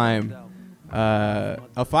one time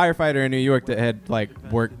a firefighter in New York that had like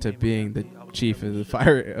worked to being the chief of the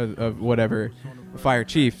fire of whatever, fire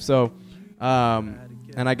chief. So, and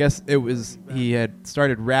I guess he had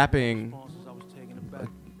started rapping,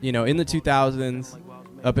 you know, in the 2000s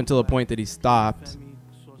up until a point that he stopped,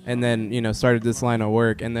 and then, you know, started this line of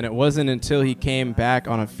work. And then it wasn't until he came back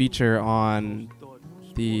on a feature on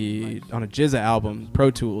a GZA album,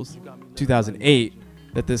 Pro Tools, 2008,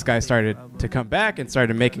 that this guy started to come back and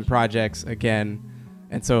started making projects again.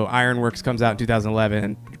 And so Ironworks comes out in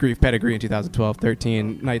 2011, Grief Pedigree in 2012,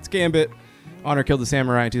 13, Knight's Gambit, Honor Killed the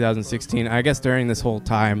Samurai in 2016. I guess during this whole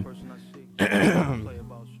time,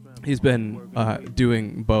 he's been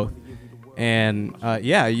doing both. And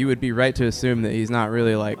yeah, you would be right to assume that he's not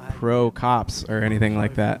really like pro cops or anything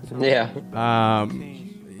like that. Yeah.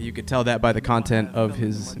 You could tell that by the content of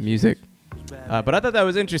his music. But I thought that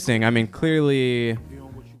was interesting. I mean, clearly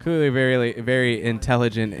very, very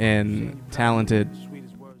intelligent and talented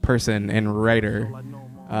person and writer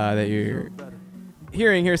that you're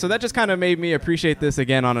hearing here. So that just kind of made me appreciate this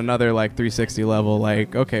again on another like 360 level.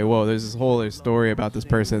 Like, okay, whoa, there's this whole story about this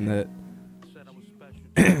person that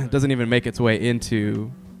doesn't even make its way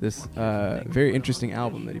into this very interesting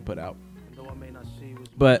album that he put out.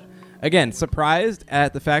 But again, surprised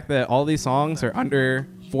at the fact that all these songs are under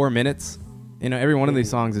 4 minutes. You know, every one of these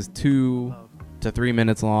songs is 2 to 3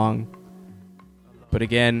 minutes long. But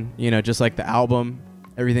again, you know, just like the album,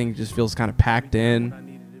 everything just feels kind of packed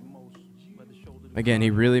in. Again,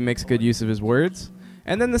 he really makes good use of his words.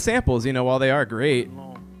 And then the samples, you know, while they are great,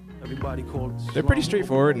 they're pretty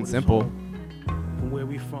straightforward and simple.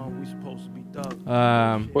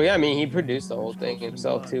 Well, yeah, I mean, he produced the whole thing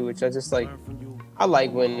himself too, which I just like. I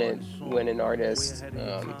like when an artist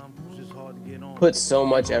puts so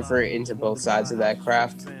much effort into both sides of that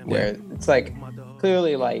craft, where it's like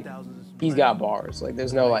clearly like he's got bars, like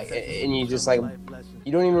there's no like, and you just like,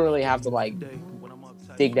 you don't even really have to like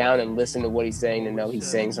dig down and listen to what he's saying to know he's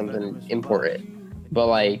saying something important. But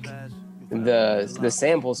like the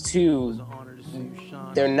samples too,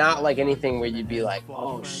 they're not like anything where you'd be like,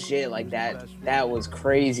 oh shit, like that was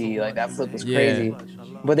crazy, like that flip was crazy.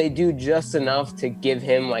 But they do just enough to give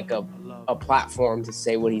him like a platform to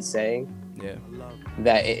say what he's saying. Yeah.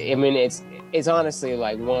 That I mean, it's honestly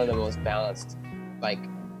like one of the most balanced. Like,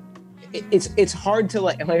 it's hard to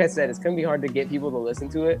like I said, it's gonna be hard to get people to listen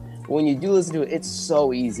to it. But when you do listen to it, it's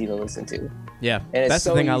so easy to listen to. Yeah, and that's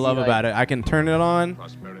the thing I love about it. I can turn it on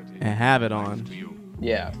and have it on.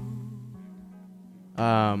 Yeah.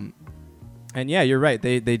 And yeah, you're right.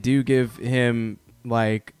 They do give him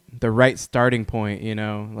like the right starting point, you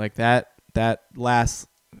know, like that last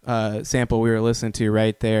sample we were listening to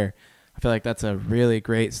right there. I feel like that's a really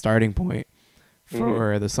great starting point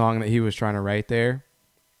for the song that he was trying to write there.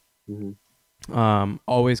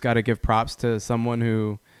 Always got to give props to someone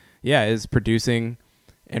who, is producing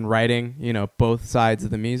and writing, you know, both sides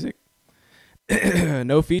of the music.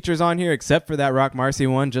 No features on here except for that Rock Marcy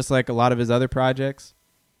one, just like a lot of his other projects.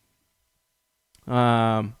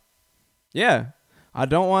 I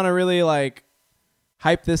don't want to really like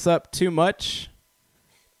hype this up too much,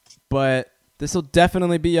 but this will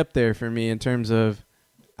definitely be up there for me in terms of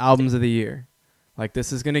albums of the year. Like,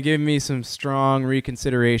 this is going to give me some strong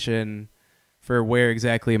reconsideration for where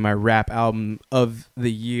exactly my rap album of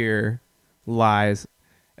the year lies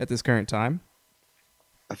at this current time.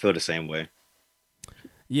 I feel the same way.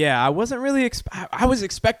 Yeah, I wasn't really I was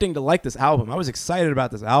expecting to like this album. I was excited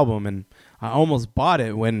about this album, and I almost bought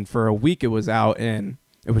it when for a week it was out and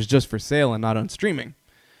it was just for sale and not on streaming.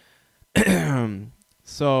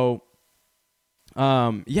 So,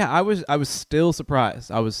 I was still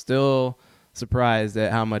surprised. I was still surprised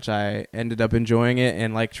at how much I ended up enjoying it,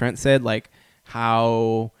 and like Trent said, like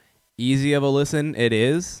how easy of a listen it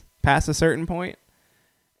is past a certain point.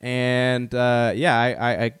 And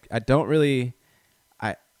I don't really.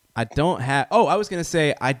 I don't have. Oh, I was gonna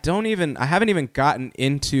say I haven't even gotten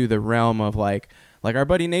into the realm of like our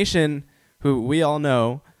buddy Nation, who we all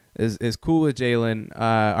know is cool with Jalen.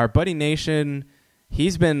 Our buddy Nation,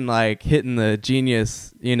 he's been like hitting the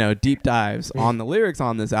genius, you know, deep dives on the lyrics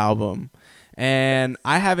on this album, and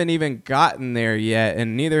I haven't even gotten there yet.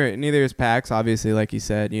 And neither is Pax. Obviously, like you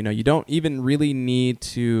said, you know, you don't even really need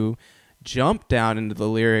to jump down into the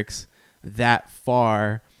lyrics that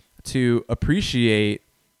far to appreciate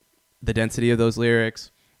the density of those lyrics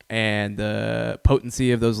and the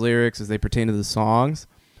potency of those lyrics as they pertain to the songs.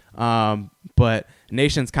 But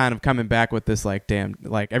Nation's kind of coming back with this, like, damn,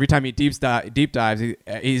 like every time he deep dives,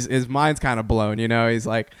 his mind's kind of blown, you know? He's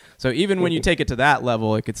like, so even when you take it to that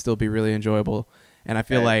level, it could still be really enjoyable. And I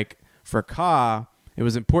feel like for Ka, it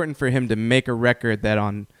was important for him to make a record that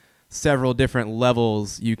on several different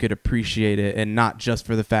levels you could appreciate it, and not just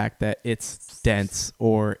for the fact that it's dense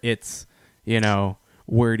or it's, you know,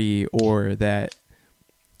 wordy, or that,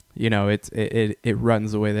 you know, it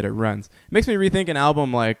runs the way that it runs. It makes me rethink an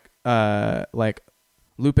album like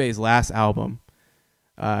Lupe's last album,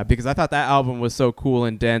 because I thought that album was so cool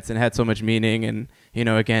and dense and had so much meaning, and, you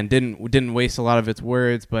know, again, didn't waste a lot of its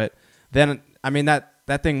words. But then, I mean, that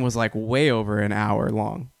thing was like way over an hour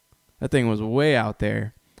long. That thing was way out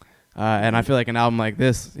there, and I feel like an album like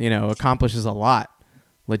this, you know, accomplishes a lot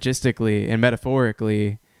logistically and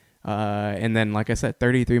metaphorically. And then, like I said,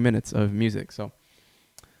 33 minutes of music. So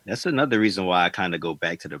that's another reason why I kind of go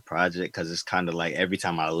back to the project, because it's kind of like every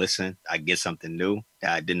time I listen, I get something new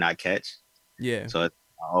that I did not catch. Yeah. So I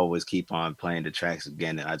always keep on playing the tracks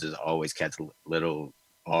again, and I just always catch little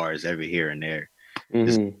bars every here and there.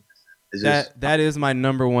 Mm-hmm. That is my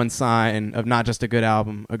number one sign of not just a good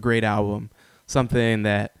album, a great album, something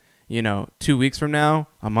that, you know, 2 weeks from now,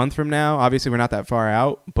 a month from now, obviously we're not that far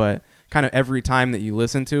out, but kind of every time that you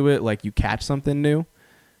listen to it, like, you catch something new.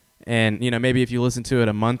 And, you know, maybe if you listen to it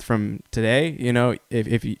a month from today, you know,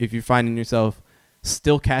 if you're finding yourself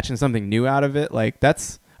still catching something new out of it, like, I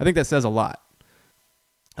think that says a lot.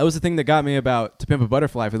 That was the thing that got me about To Pimp a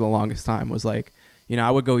Butterfly for the longest time, was like, you know,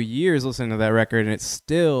 I would go years listening to that record and it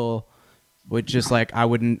still would just, like, I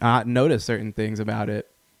would not notice certain things about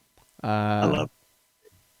it. I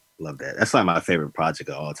love that. That's like my favorite project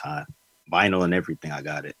of all time. Vinyl and everything, I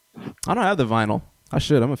got it. I don't have the vinyl. I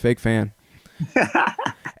should. I'm a fake fan.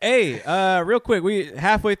 Hey, real quick, we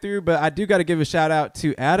halfway through, but I do got to give a shout out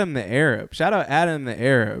to Adam the Arab. Shout out Adam the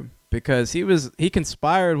Arab, because he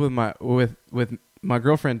conspired with my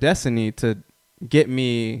girlfriend Destiny to get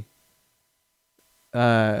me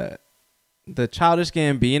the Childish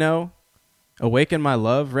Gambino Awaken My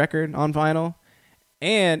Love record on vinyl,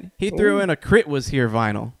 and he threw in a Crit Was Here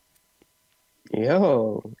vinyl.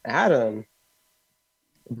 Yo, Adam.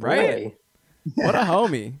 Right? Boy. What a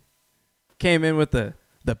homie. Came in with the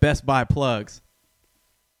Best Buy plugs.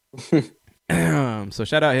 So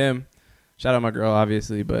shout out him. Shout out my girl,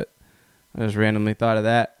 obviously, but I just randomly thought of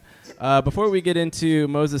that. Before we get into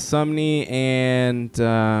Moses Sumney and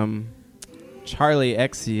Charlie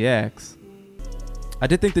XCX, I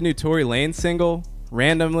did think the new Tory Lanez single,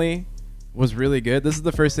 Randomly, was really good. This is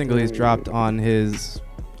the first single he's dropped on his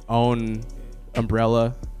own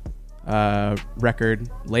umbrella record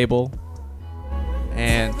label.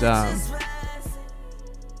 And shout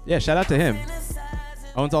out to him.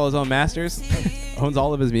 Owns all his own masters. owns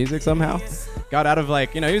all of his music somehow. Got out of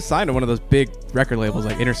like, he was signed to one of those big record labels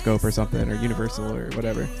like Interscope or something, or Universal or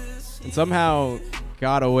whatever, and somehow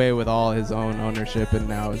got away with all his own ownership, and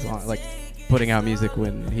now is on like putting out music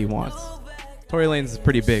when he wants. Tory Lanez is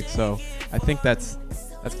pretty big, so I think that's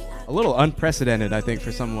a little unprecedented, I think,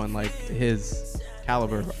 for someone like his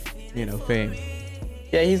caliber, fame.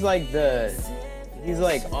 Yeah, he's like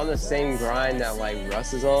on the same grind that like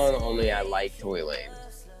Russ is on, only I like Tory Lanez.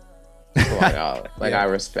 So, I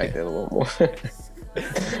respect it a little more.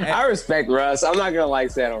 I respect Russ. I'm not gonna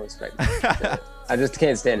say I don't respect him. I just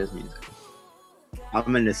can't stand his music.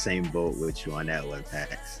 I'm in the same boat with you on that one,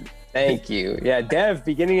 Pax. Thank you. Yeah, Dev,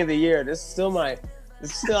 beginning of the year. This is still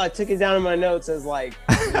I took it down in my notes as like,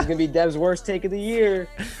 this is gonna be Dev's worst take of the year.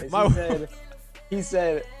 He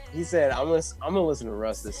said, I'm gonna listen to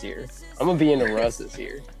Russ this year. I'm gonna be into Russ this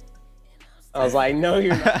year. I was like, no,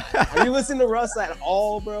 you're not. Are you listening to Russ at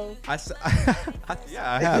all, bro? Yeah,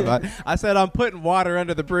 I have. I said I'm putting water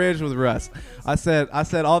under the bridge with Russ. I said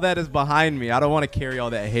all that is behind me. I don't want to carry all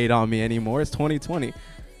that hate on me anymore. It's 2020.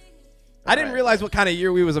 I didn't realize what kind of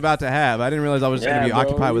year we was about to have. I didn't realize I was going to be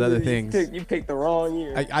occupied with other things. You picked the wrong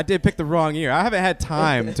year. I did pick the wrong year. I haven't had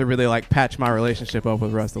time to really like patch my relationship up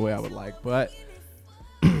with Russ the way I would like, but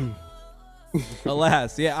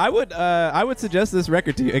alas, yeah, I would suggest this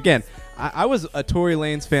record to you. Again, I was a Tory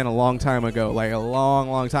Lanez fan a long time ago, like a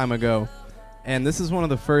long time ago, and this is one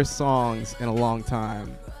of the first songs in a long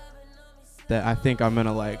time that I think I'm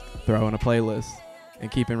gonna like throw in a playlist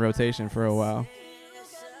and keep in rotation for a while.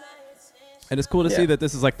 And it's cool to see that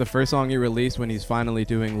this is like the first song he released when he's finally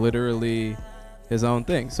doing literally his own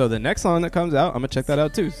thing. So the next song that comes out, I'm gonna check that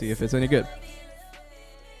out too, see if it's any good.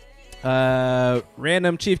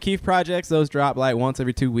 Random Chief Keef projects, those drop like once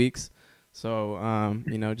every 2 weeks. So,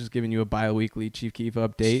 just giving you a bi-weekly Chief Keef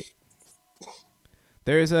update.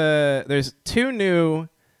 There's two new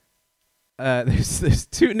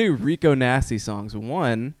Rico Nasty songs.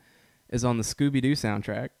 One is on the Scooby-Doo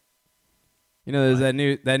soundtrack. There's that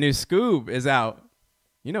new Scoob is out.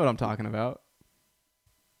 You know what I'm talking about.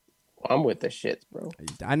 I'm with the shits, bro.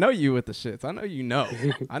 I know you with the shits. I know you know.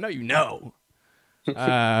 I know you know.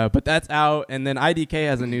 But that's out, and then IDK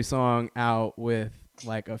has a new song out with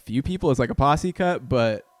like a few people. It's like a posse cut,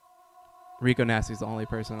 but Rico Nasty's the only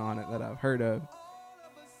person on it that I've heard of.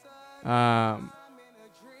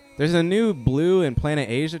 There's a new Blue and Planet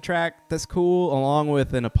Asia track that's cool, along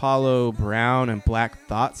with an Apollo Brown and Black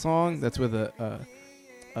Thought song that's with a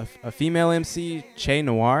female MC, Che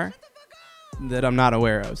Noir, that I'm not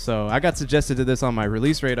aware of. So I got suggested to this on my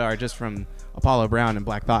release radar just from Apollo Brown and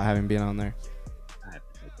Black Thought having been on there.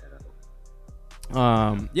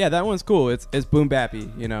 Yeah, that one's cool. It's boom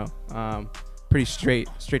bappy, pretty straight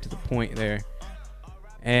to the point there.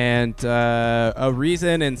 And a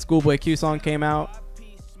Reason and Schoolboy Q song came out.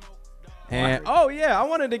 And I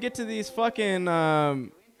wanted to get to these fucking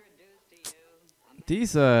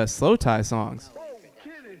Slow Tie songs.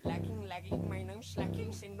 I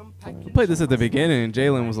played this at the beginning, and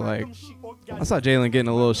Jalen was like, I saw Jalen getting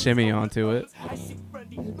a little shimmy onto it.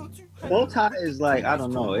 Slow Tie is like, I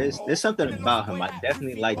don't know. There's something about him. I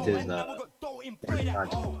definitely liked his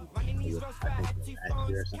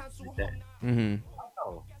Mm-hmm.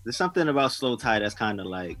 There's something about Slow Tie that's kind of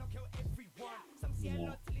like,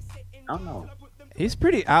 I don't know. He's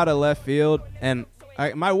pretty out of left field, and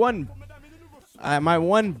my one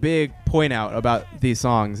big point out about these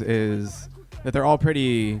songs is that they're all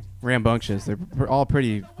pretty rambunctious. They're all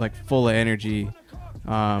pretty like full of energy.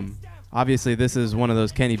 Obviously, this is one of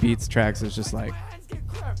those Kenny Beats tracks that's just like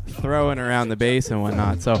throwing around the bass and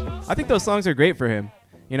whatnot. So I think those songs are great for him.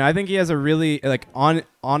 I think he has a really like on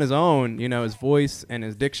his own. His voice and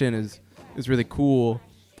his diction is really cool.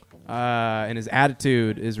 And his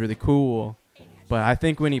attitude is really cool, but I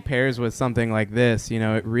think when he pairs with something like this,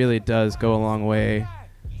 it really does go a long way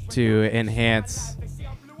to enhance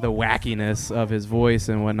the wackiness of his voice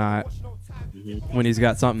and whatnot. Mm-hmm. When he's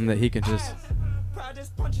got something that he can just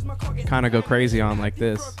kind of go crazy on like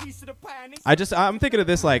this. I'm thinking of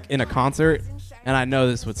this like in a concert, and I know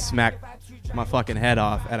this would smack my fucking head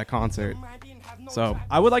off at a concert. So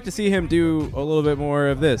I would like to see him do a little bit more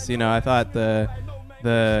of this. I thought the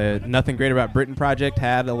Nothing Great About Britain project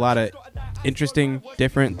had a lot of interesting,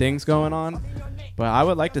 different things going on. But I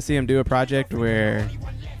would like to see him do a project where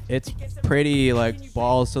it's pretty like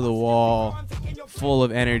balls to the wall, full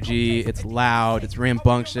of energy. It's loud, it's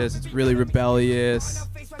rambunctious, it's really rebellious,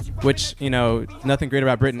 which, Nothing Great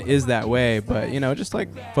About Britain is that way. But, just like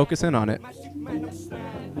focus in on it.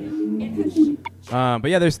 But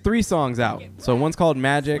yeah, there's 3 songs out. So one's called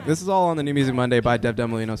Magic. This is all on the New Music Monday by Dev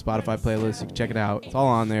Demolino Spotify playlist. You can check it out. It's all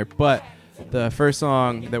on there. But The first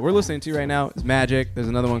song that we're listening to right now is Magic. There's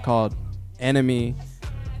another one called Enemy.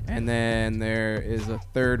 And then there is a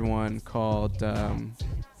third one called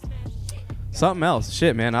something else.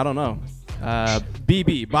 Shit, man, I don't know.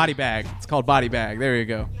 BB, Body Bag. It's called Body Bag. There you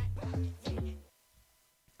go.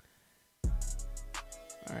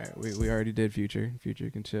 All right, we already did Future. Future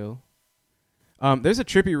can chill. There's a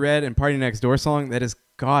Trippie Redd and Party Next Door song that is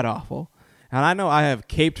god awful, and I know I have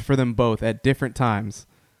caped for them both at different times.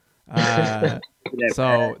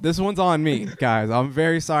 So this one's on me, guys. I'm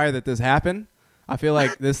very sorry that this happened. I feel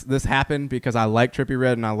like this happened because I like Trippie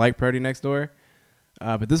Redd and I like Party Next Door,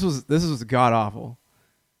 but this was god awful.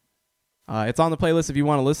 It's on the playlist if you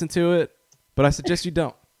want to listen to it, but I suggest you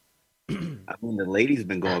don't. I mean, the ladies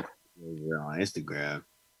been going on Instagram,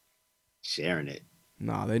 sharing it.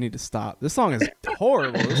 No, they need to stop. This song is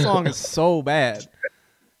horrible. This song is so bad.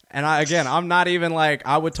 And I'm not even like,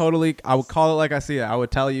 I would call it like I see it. I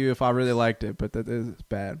would tell you if I really liked it, but that is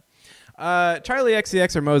bad. Charlie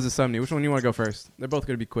XCX or Moses Sumney? Which one do you want to go first? They're both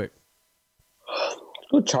going to be quick.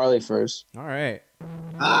 Go Charlie first. All right.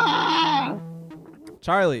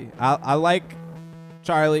 Charlie. I like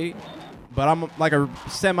Charlie, but I'm like a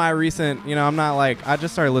semi-recent, I'm not like, I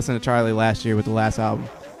just started listening to Charlie last year with the last album.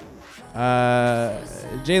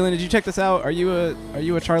 Jalen, did you check this out? Are you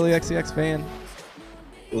a Charlie XCX fan?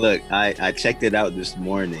 Look, I checked it out this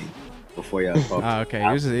morning before y'all called. Oh, okay.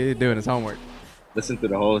 He's doing his homework. Listen to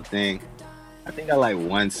the whole thing. I think I like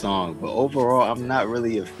one song, but overall, I'm not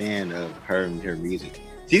really a fan of her and her music.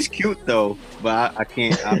 She's cute though, but I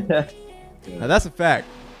can't. Now, that's a fact.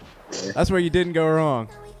 Yeah. That's where you didn't go wrong.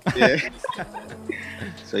 Yeah.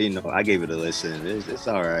 So I gave it a listen. It's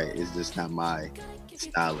all right. It's just not my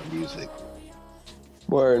style of music.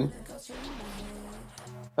 Word.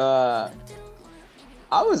 I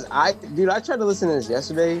tried to listen to this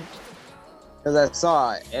yesterday because I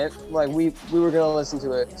saw it, and like we were gonna listen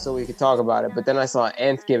to it so we could talk about it, but then I saw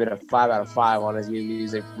Nth give it a 5 out of 5 on his new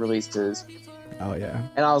music releases. Oh yeah.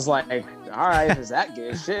 And I was like, all right, if it's that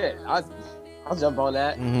good, shit, I'll jump on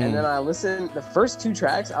that. Mm-hmm. And then I listened the first 2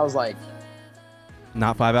 tracks. I was like,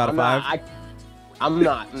 not 5 out of 5. I'm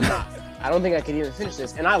not. I don't think I could even finish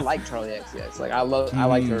this. And I like Charlie XCX. Like I liked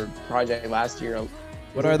her project last year.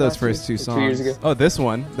 What are those first 2 songs? 2 years ago. Oh, this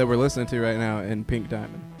one that we're listening to right now in Pink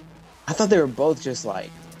Diamond. I thought they were both just like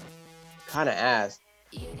kind of ass.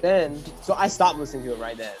 So I stopped listening to it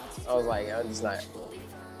right then. I was like, I'm just not.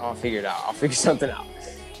 I'll figure it out. I'll figure something out.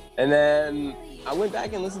 And then I went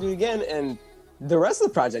back and listened to it again, and the rest of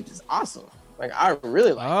the project is awesome. Like I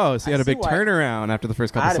really like. Oh, so you had a big turnaround after the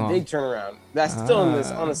first couple songs. I had a big turnaround. That's still on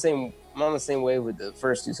the same wave with the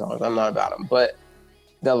first 2 songs. I'm not about them, but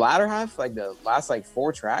the latter half, like the last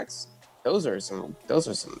 4 tracks, those are some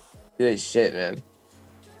good shit, man.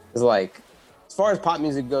 It's like, as far as pop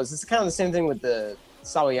music goes, it's kind of the same thing with the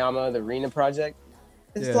Sawayama, the Rina project.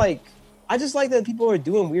 It's like, I just like that people are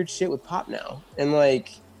doing weird shit with pop now, and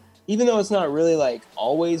like, even though it's not really like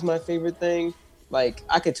always my favorite thing, like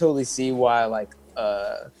I could totally see why like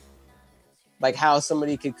how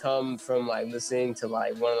somebody could come from like listening to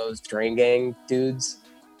like one of those Drain Gang dudes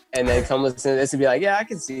and then come listen to this and be like, yeah, I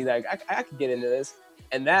can see that. I could get into this.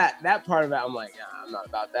 And that part of it, I'm like, nah, I'm not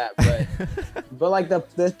about that. But like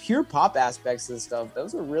the pure pop aspects and stuff,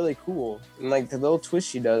 those are really cool. And like the little twist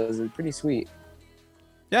she does is pretty sweet.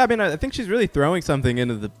 Yeah, I mean, I think she's really throwing something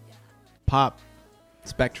into the pop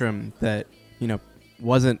spectrum that,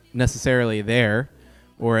 wasn't necessarily there,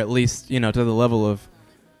 or at least, to the level of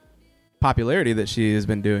popularity that she has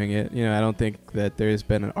been doing it. I don't think that there's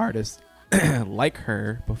been an artist like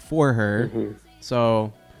her before her. Mm-hmm.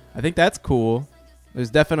 So I think that's cool. There's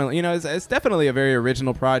definitely, it's definitely a very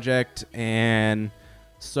original project, and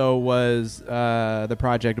so was the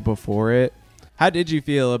project before it. How did you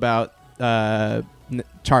feel about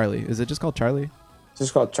Charlie? Is it just called Charlie? It's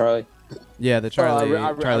just called Charlie. Yeah, the Charlie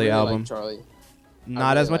I Charlie really album. Like Charlie.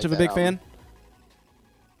 Not as much of a big fan?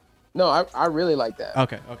 No, I really like that.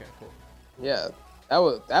 Okay, cool. Yeah,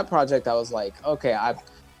 that project. I was like, okay,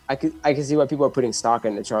 I can see why people are putting stock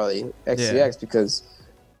into Charlie XCX because,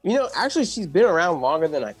 actually she's been around longer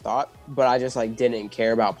than I thought, but I just like didn't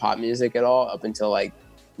care about pop music at all up until like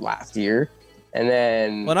last year, and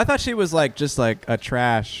then. Well, and I thought she was like just like a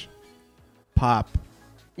trash pop.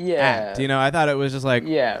 Yeah. Act, I thought it was just like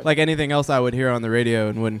anything else I would hear on the radio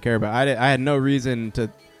and wouldn't care about. I had no reason to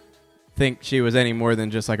think she was any more than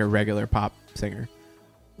just like a regular pop singer.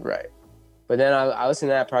 Right. But then I listened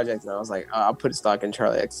to that project and I was like, oh, I'll put stock in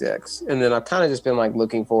Charlie XCX. And then I've kind of just been like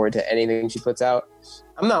looking forward to anything she puts out.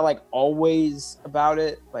 I'm not like always about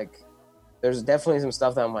it. Like there's definitely some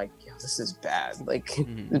stuff that I'm like, yeah, this is bad. Like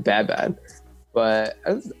it's bad. But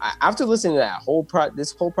after listening to that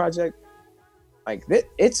this whole project, like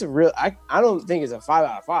it's a real. I don't think it's a 5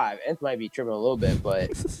 out of 5. Nth might be tripping a little bit, but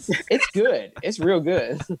it's good. It's real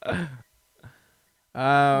good.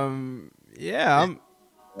 Yeah.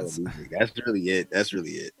 That's really it. That's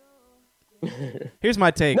really it. Here's my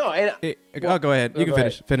take. No, and go ahead. You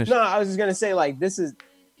can finish. No, I was just gonna say, like, this is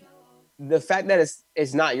the fact that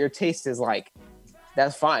it's not your taste is like,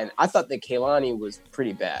 that's fine. I thought that Kehlani was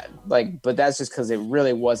pretty bad, like, but that's just because it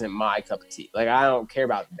really wasn't my cup of tea. Like, I don't care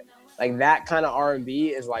about like that kind of R&B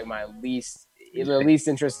is like the least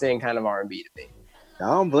interesting kind of R&B to me. I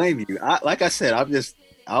don't blame you. Like I said, I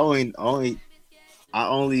only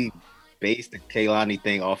base the Kehlani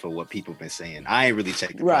thing off of what people been saying. I ain't really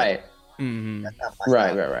checked the Right. Mm-hmm.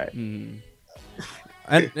 Right. Mm-hmm.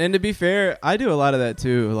 And to be fair, I do a lot of that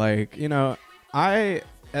too. Like, you know,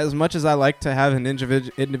 as much as I like to have an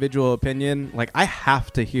individual opinion, like, I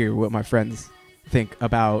have to hear what my friends think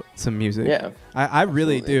about some music. Yeah. I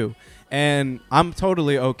really do. And I'm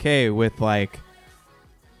totally okay with, like,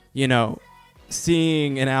 you know,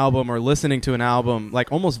 seeing an album or listening to an album,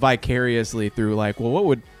 like, almost vicariously through, like, well, what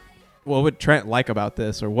would Trent like about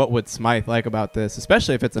this, or what would Smythe like about this,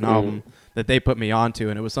 especially if it's an album that they put me onto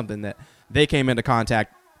and it was something that they came into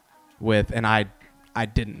contact with and I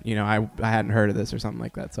didn't, you know, I hadn't heard of this or something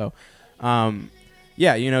like that. So,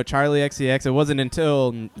 yeah, you know, Charlie XCX, it wasn't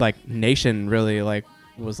until, like, Nation really, like,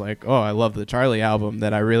 was like, oh, I love the Charlie album,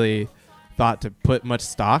 that I really thought to put much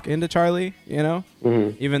stock into Charlie, you know,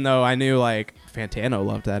 even though I knew, like, Fantano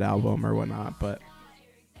loved that album or whatnot. But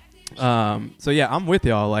so yeah, I'm with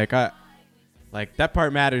y'all. Like, that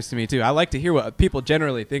part matters to me too. I like to hear what people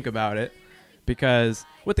generally think about it, because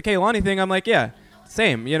with the Kehlani thing, I'm like, yeah,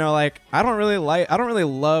 same. You know, like, I don't really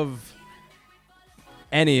love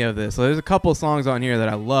any of this. So there's a couple songs on here that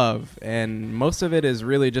I love, and most of it is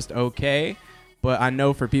really just okay. But I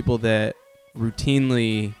know for people that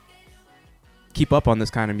routinely keep up on this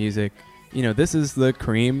kind of music, you know, this is the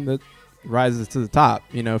cream that rises to the top,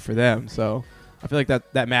 you know, for them. So I feel like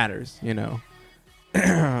that matters, you know.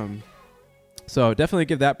 So definitely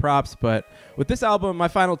give that props. But with this album, my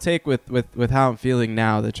final take with how I'm feeling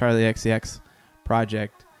now, the Charlie XCX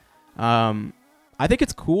project, I think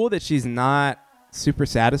it's cool that she's not super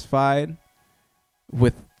satisfied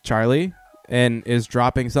with Charlie and is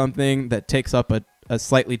dropping something that takes up a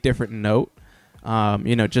slightly different note,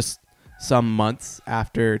 you know, just some months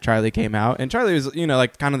after Charlie came out. And Charlie was, you know,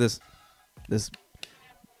 like, kind of this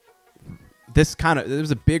kind of, it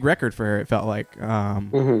was a big record for her. It felt like,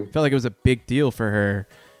 felt like it was a big deal for her.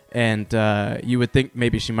 And you would think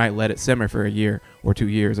maybe she might let it simmer for a year or 2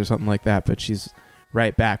 years or something like that. But she's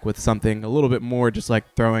right back with something a little bit more just like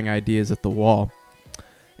throwing ideas at the wall.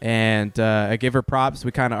 And I give her props.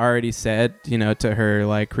 We kind of already said, you know, to her,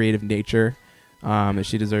 like, creative nature, that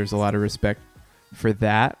she deserves a lot of respect for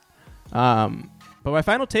that. But my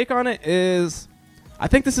final take on it is, I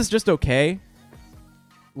think this is just okay.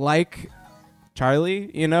 Like Charlie,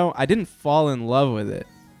 you know, I didn't fall in love with it.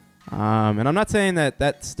 And I'm not saying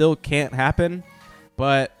that still can't happen,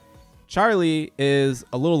 but Charlie is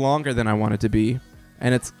a little longer than I want it to be.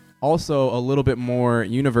 And it's also a little bit more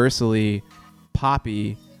universally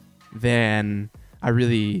poppy than I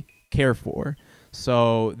really care for.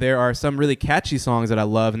 So there are some really catchy songs that I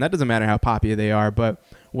love, and that doesn't matter how poppy they are, but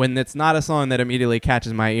when it's not a song that immediately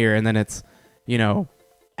catches my ear and then it's, you know,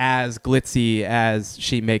 as glitzy as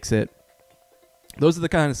she makes it, those are the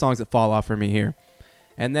kind of songs that fall off for me here.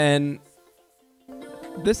 And then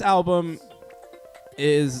this album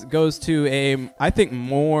goes to a, I think,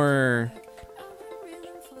 more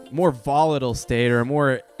volatile state, or a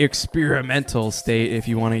more experimental state, if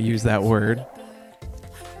you want to use that word.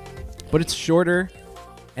 But it's shorter,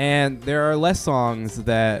 and there are less songs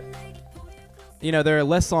that, you know, there are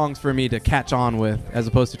less songs for me to catch on with, as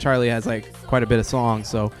opposed to Charlie has, like, quite a bit of songs.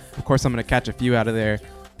 So of course I'm going to catch a few out of there.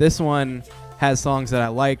 This one has songs that I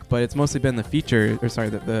like, but it's mostly been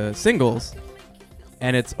the singles,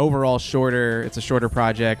 and it's overall shorter. It's a shorter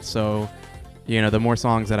project, so, you know, the more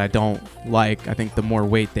songs that I don't like, I think the more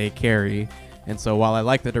weight they carry. And so while I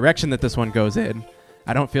like the direction that this one goes in,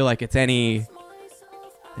 I don't feel like it's any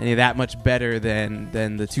that much better than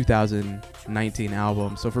the 2019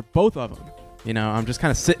 album. So for both of them, you know, I'm just kind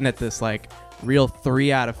of sitting at this, like, real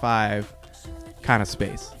 3 out of 5 kind of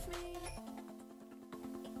space.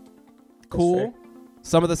 Cool.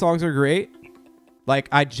 Some of the songs are great. Like,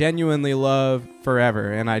 I genuinely love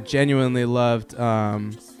Forever, and I genuinely loved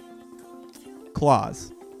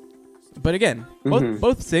Claws. But again,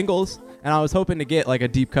 both singles, and I was hoping to get, like, a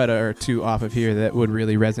deep cut or 2 off of here that would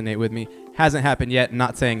really resonate with me. Hasn't happened yet.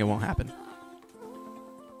 Not saying it won't happen.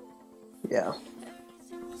 Yeah.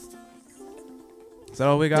 Is that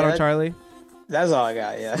all we got Yeah, on Charlie? That's all I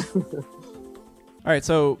got. Yeah. All right,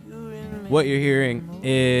 so what you're hearing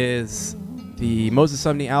is the Moses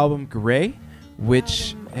Sumney album Gray,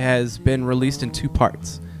 which has been released in 2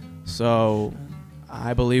 parts. So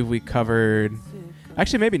I believe we covered,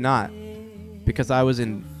 actually maybe not, because I was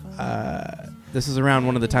in, this is around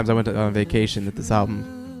one of the times I went on vacation that this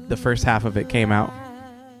album, the first half of it came out.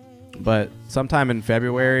 But sometime in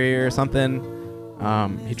February or something,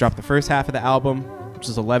 he dropped the first half of the album, which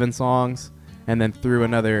is 11 songs, and then threw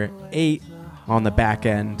another 8 on the back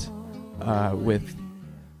end with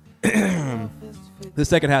the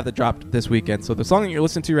second half that dropped this weekend. So the song that you're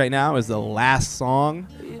listening to right now is the last song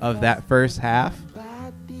of that first half,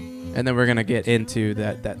 and then we're gonna get into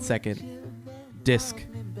that second disc,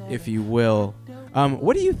 if you will.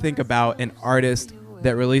 What do you think about an artist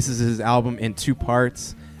that releases his album in 2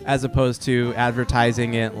 parts as opposed to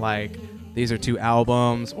advertising it like these are 2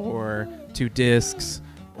 albums or 2 discs?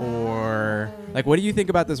 Or like, what do you think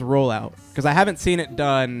about this rollout? Because I haven't seen it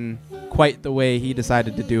done quite the way he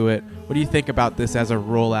decided to do it. What do you think about this as a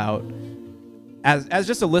rollout, as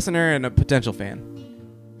just a listener and a potential fan?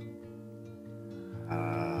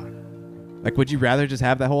 Like, would you rather just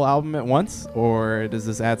have that whole album at once, or does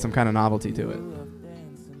this add some kind of novelty to it?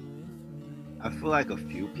 I feel like a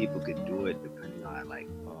few people could do it depending on, like,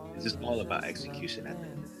 it's just all about execution at the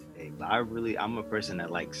end of the day. But I'm a person that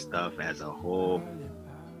likes stuff as a whole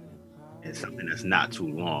and something that's not too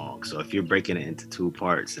long. So if you're breaking it into 2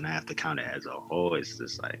 parts and I have to count it as a whole, it's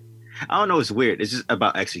just like, I don't know, it's weird. It's just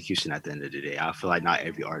about execution at the end of the day. I feel like not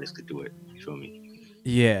every artist could do it. You feel me?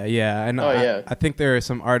 Yeah. And I think there are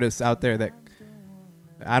some artists out there that,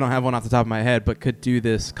 I don't have one off the top of my head, but could do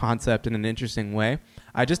this concept in an interesting way.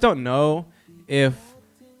 I just don't know if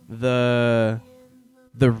the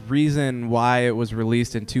reason why it was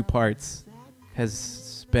released in 2 parts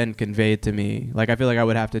has been conveyed to me. Like, I feel like I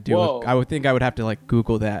would have to I would think I would have to like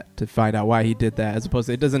Google that to find out why he did that, as opposed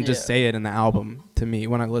to, it doesn't just say it in the album to me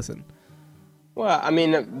when I listen. Well, I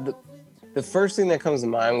mean, the first thing that comes to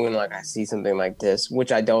mind when like I see something like this,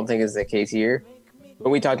 which I don't think is the case here,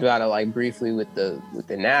 but we talked about it like briefly with the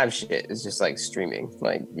Nav shit, is just like streaming.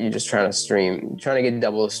 Like, you're just trying to get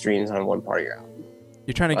double the streams on one part of your album.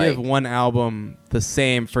 You're trying to give one album the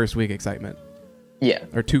same first week excitement. Yeah.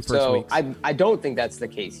 Or 2 first weeks. I don't think that's the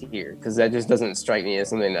case here, because that just doesn't strike me as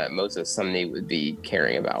something that Moses Sumney would be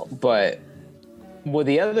caring about. But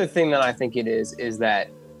the other thing that I think it is that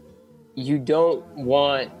you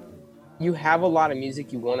have a lot of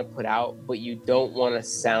music you want to put out, but you don't want to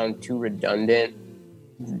sound too redundant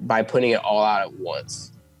by putting it all out at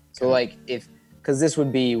once. So like, because this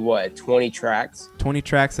would be 20 tracks? 20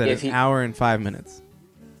 tracks at an hour and 5 minutes.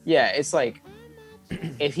 Yeah, it's like,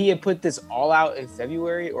 if he had put this all out in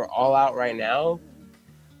February or all out right now,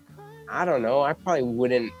 I don't know. I probably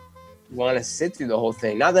wouldn't want to sit through the whole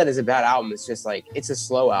thing. Not that it's a bad album. It's just like, it's a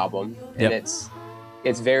slow album, and it's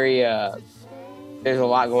very, there's a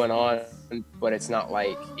lot going on, but it's not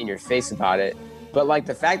like in your face about it. But like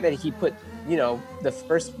the fact that he put, the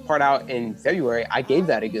first part out in February, I gave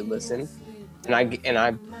that a good listen, and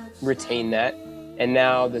I retained that. And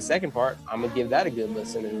now the second part, I'm gonna give that a good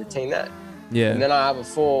listen and retain that. Yeah. And then I have a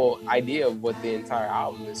full idea of what the entire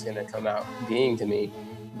album is going to come out being to me.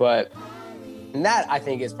 But that, I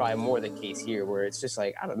think, is probably more the case here, where it's just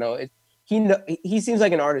like, I don't know. He seems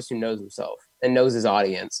like an artist who knows himself and knows his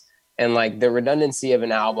audience. And like, the redundancy of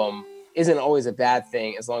an album isn't always a bad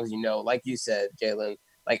thing, as long as like you said, Jalen,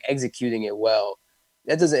 like executing it well.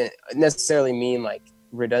 That doesn't necessarily mean like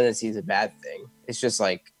redundancy is a bad thing. It's just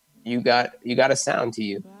like, you got a sound to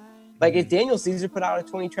you. Like, if Daniel Caesar put out a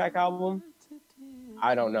 20-track album,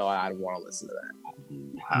 I don't know, I'd want to listen to that.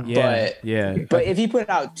 But if he put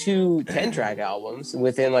out 2 10-track albums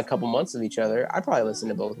within like a couple months of each other, I'd probably listen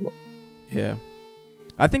to both of them. Yeah.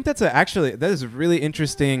 I think that is a really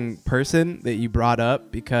interesting person that you brought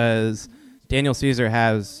up, because Daniel Caesar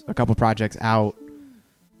has a couple projects out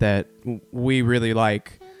that we really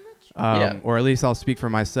like, or at least I'll speak for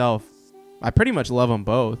myself. I pretty much love them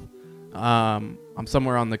both. I'm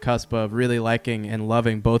somewhere on the cusp of really liking and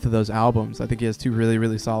loving both of those albums. I think he has 2 really,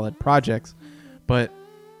 really solid projects. But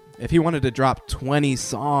if he wanted to drop 20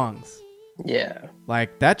 songs,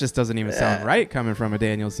 like, that just doesn't even sound right coming from a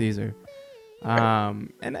Daniel Caesar.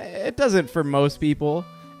 And it doesn't for most people.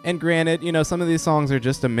 And granted, some of these songs are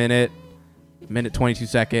just a minute 22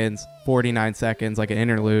 seconds, 49 seconds, like an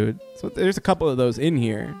interlude. So there's a couple of those in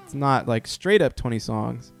here. It's not like straight up 20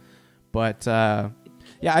 songs. But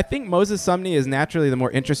yeah, I think Moses Sumney is naturally the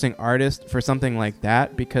more interesting artist for something like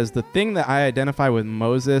that, because the thing that I identify with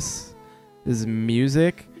Moses'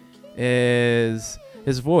 music is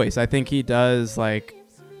his voice. I think he does like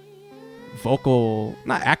vocal,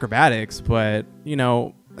 not acrobatics, but you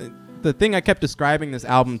know, the thing I kept describing this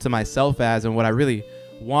album to myself as, and what I really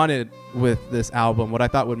wanted with this album, what I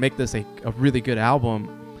thought would make this a really good album,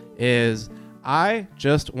 is I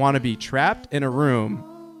just want to be trapped in a room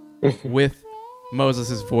with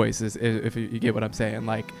Moses' voice, if you get what I'm saying.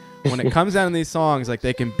 Like, when it comes down to these songs, like,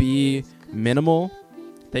 they can be minimal,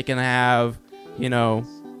 they can have, you know,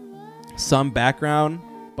 some background,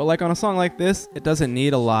 but like on a song like this, it doesn't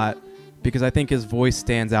need a lot, because I think his voice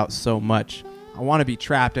stands out so much. I want to be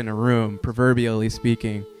trapped in a room, proverbially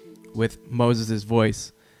speaking, with Moses'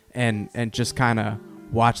 voice, and just kind of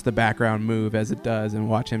watch the background move as it does and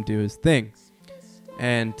watch him do his thing.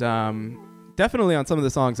 And definitely on some of the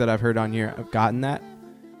songs that I've heard on here, I've gotten that.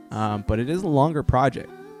 But it is a longer project.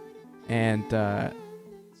 And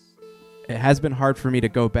it has been hard for me to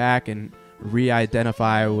go back and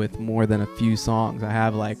re-identify with more than a few songs. I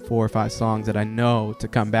have like 4 or 5 songs that I know to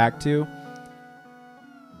come back to.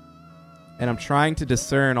 And I'm trying to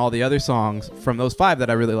discern all the other songs from those 5 that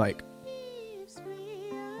I really like.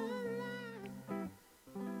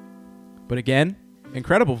 But again,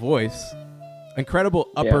 incredible voice, incredible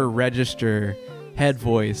upper register head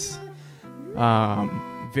voice.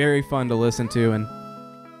 Very fun to listen to. And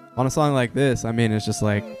on a song like this, I mean, it's just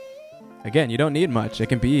like, again, you don't need much. It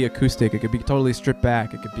can be acoustic. It could be totally stripped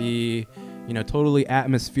back. It could be, you know, totally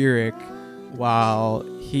atmospheric, while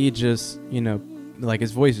he just, you know, like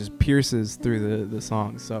his voice just pierces through the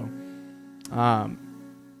song. So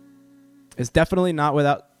it's definitely not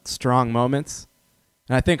without strong moments.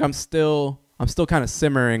 And I think I'm still kind of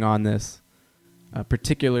simmering on this,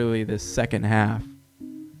 particularly this second half.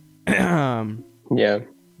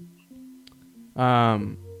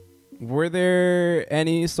 Were there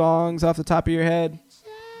any songs off the top of your head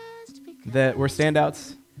that were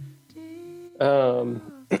standouts? On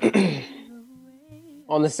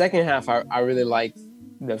the second half, I really liked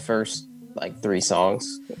the first like 3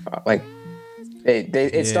 songs. Like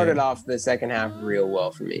it started off the second half real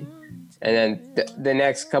well for me, and then the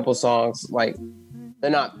next couple songs, like,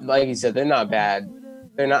 they're not, like you said, they're not bad.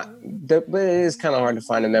 But it is kind of hard to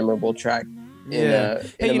find a memorable track. Hey,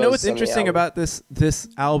 you know what's interesting about this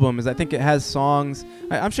album is I think it has songs.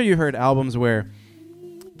 I'm sure you heard albums where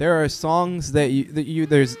there are songs that you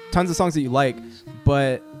there's tons of songs that you like,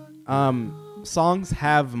 but songs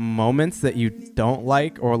have moments that you don't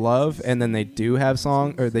like or love, and then they do have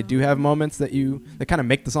moments that kind of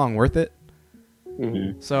make the song worth it.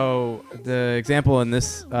 Mm-hmm. So the example in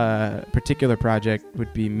this particular project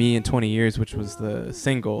would be Me in 20 Years, which was the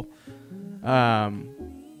single.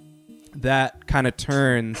 That kind of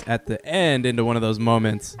turns at the end into one of those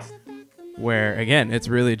moments where, again, it's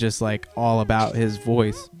really just like all about his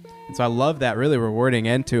voice. And so I love that really rewarding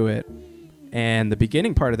end to it. And the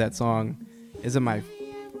beginning part of that song isn't my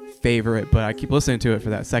favorite, but I keep listening to it for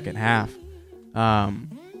that second half.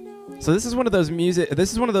 So this is one of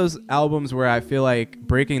those albums where I feel like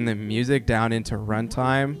breaking the music down into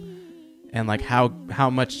runtime, and like how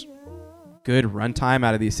much good runtime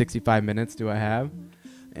out of these 65 minutes do I have?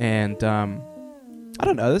 And I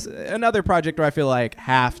don't know, this is another project where I feel like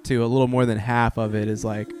half to a little more than half of it is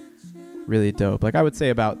like really dope. Like I would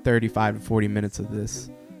say about 35 to 40 minutes of this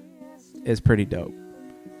is pretty dope.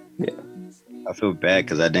 Yeah. I feel bad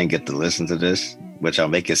because I didn't get to listen to this, which I'll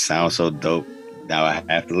make it sound so dope. Now I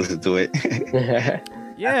have to listen to it.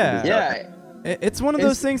 Yeah. It's one of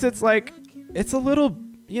those things that's like, it's a little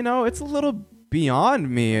beyond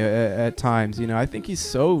me at times. You know, I think he's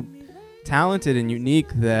so talented and unique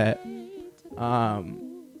that,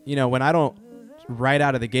 you know, when I don't right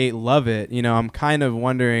out of the gate love it, you know, I'm kind of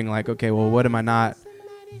wondering like, okay, well, what am I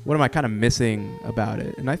kind of missing about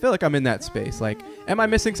it? And I feel like I'm in that space. Like, am I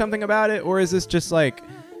missing something about it? Or is this just like,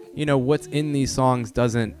 you know, what's in these songs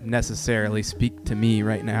doesn't necessarily speak to me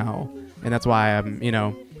right now. And that's why I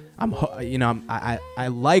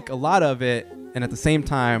like a lot of it. And at the same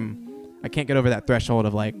time, I can't get over that threshold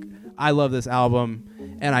of like, I love this album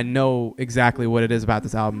and I know exactly what it is about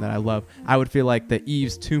this album that I love. I would feel like the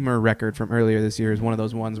Yves Tumor record from earlier this year is one of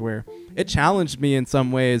those ones where it challenged me in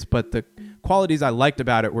some ways, but the qualities I liked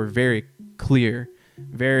about it were very clear,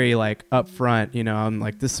 very like upfront. You know, I'm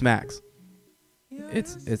like, this smacks.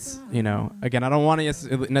 It's you know, again, I don't want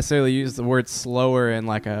to necessarily use the word slower in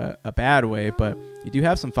like a bad way, but you do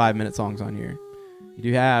have some 5-minute songs on here. You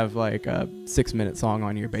do have like a 6-minute song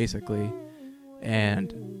on here basically.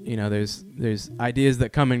 And you know, there's ideas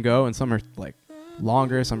that come and go, and some are like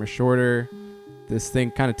longer, some are shorter. This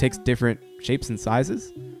thing kind of takes different shapes and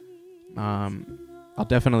sizes. I'll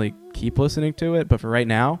definitely keep listening to it, but for right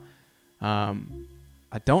now,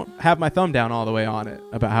 I don't have my thumb down all the way on it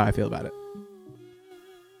about how I feel about it.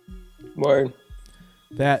 Word.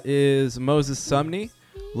 That is Moses Sumney.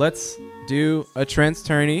 Let's do a Trent's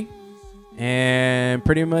tourney and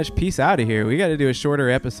pretty much peace out of here. We got to do a shorter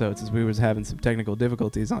episode since we was having some technical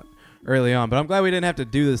difficulties early on, but I'm glad we didn't have to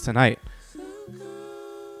do this tonight.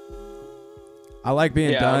 I like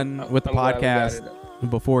being done with the podcast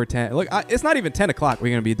before 10. Look, it's not even 10 o'clock. We're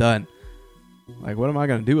going to be done. Like, what am I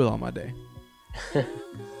going to do with all my day?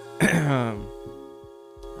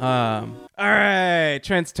 All right,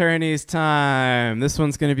 Trent's tourneys time. This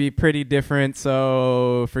one's going to be pretty different,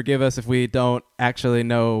 so forgive us if we don't actually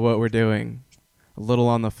know what we're doing. A little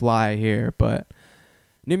on the fly here, but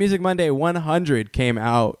New Music Monday 100 came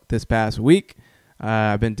out this past week.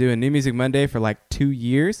 I've been doing New Music Monday for like 2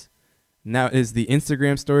 years. Now is the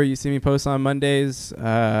Instagram story you see me post on Mondays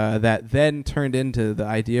that then turned into the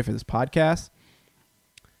idea for this podcast.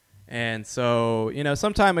 And so,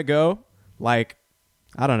 some time ago, like,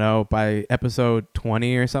 I don't know, by episode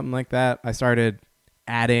 20 or something like that, I started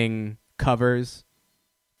adding covers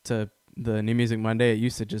to the New Music Monday. It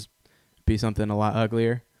used to just be something a lot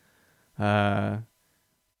uglier.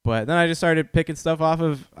 But then I just started picking stuff I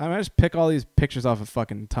just pick all these pictures off of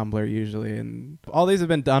fucking Tumblr usually. And all these have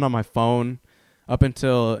been done on my phone up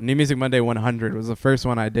until New Music Monday 100 was the first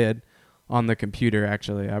one I did on the computer,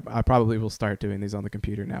 actually. I probably will start doing these on the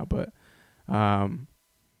computer now, but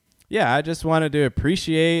yeah, I just wanted to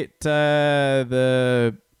appreciate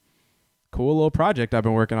the cool little project I've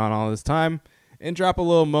been working on all this time and drop a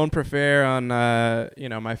little Mon Prefer on,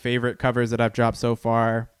 my favorite covers that I've dropped so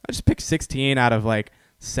far. I just picked 16 out of like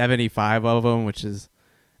 75 of them, it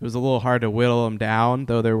was a little hard to whittle them down,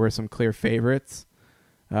 though there were some clear favorites.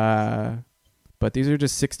 But these are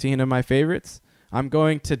just 16 of my favorites. I'm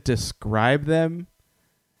going to describe them,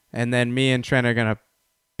 and then me and Trent are going to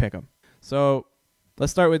pick them. So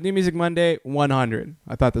let's start with New Music Monday 100.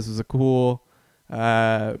 I thought this was a cool...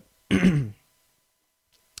 I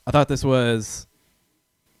thought this was,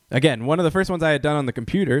 again, one of the first ones I had done on the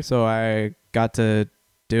computer, so I got to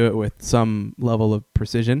do it with some level of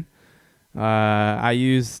precision. I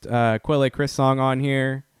used Quelle Chris song on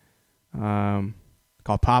here called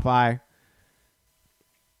Popeye.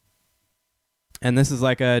 And this is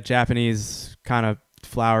like a Japanese kind of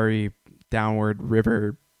flowery downward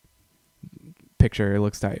river picture. It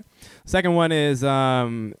looks tight. Second one is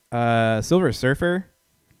Silver Surfer.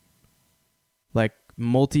 Like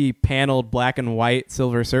multi-paneled black and white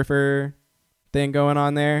Silver Surfer thing going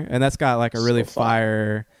on there. And that's got like a really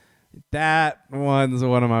fire... That one's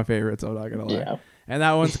one of my favorites, I'm not going to lie. Yeah. And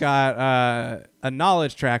that one's got a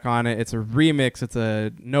Knowledge track on it. It's a remix. It's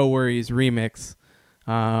a No Worries remix.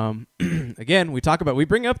 Again, we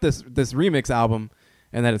bring up this remix album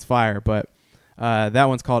and that it's fire, but that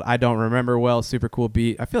one's called I Don't Remember Well. Super cool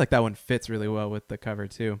beat. I feel like that one fits really well with the cover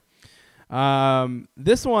too.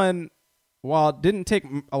 This one, while it didn't take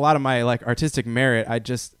a lot of my like artistic merit, I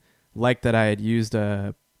just liked that I had used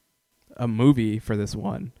a movie for this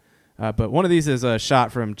one. But one of these is a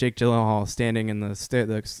shot from Jake Gyllenhaal standing in the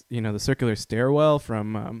circular stairwell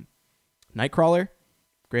from Nightcrawler.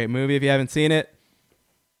 Great movie if you haven't seen it.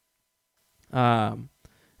 And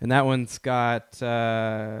that one's got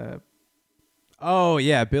Billie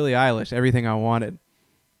Eilish, Everything I Wanted,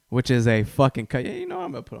 which is a fucking cut. Yeah, I'm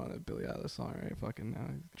gonna put on a Billie Eilish song, right?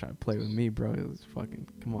 Fucking try to play with me, bro. It was fucking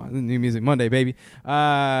come on, New Music Monday, baby.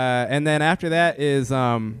 And then after that is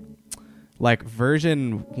like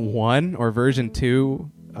version 1 or version 2,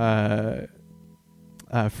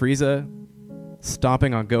 Frieza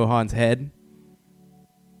stomping on Gohan's head.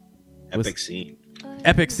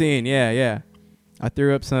 Epic scene, yeah. I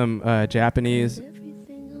threw up some Japanese. What are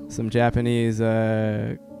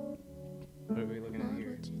we looking at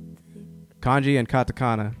here? Kanji and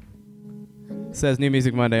katakana. It says New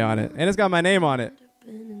Music Monday on it, and it's got my name on it.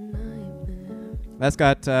 That's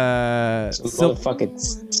got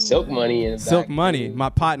motherfucking Silk Money in the Silk back. Money, my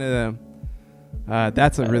partner them.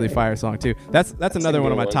 That's a really fire song too. That's another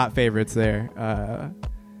one of my top favorites there.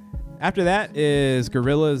 After that is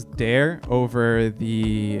Gorillaz Dare over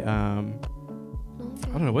the I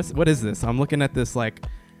don't know what is this? I'm looking at this like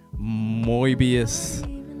Moebius,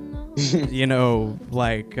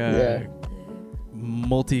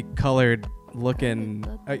 multicolored looking.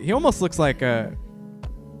 He almost looks like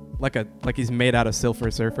he's made out of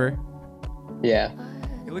Silver Surfer. Yeah.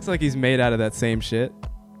 He looks like he's made out of that same shit.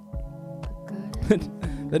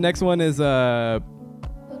 The next one is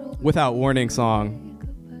Without Warning song.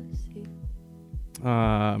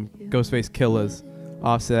 Ghostface Killah's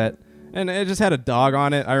Offset. And it just had a dog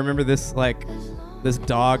on it. I remember this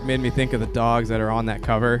dog made me think of the dogs that are on that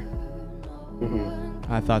cover. Mm-hmm.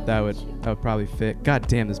 I thought that would probably fit. God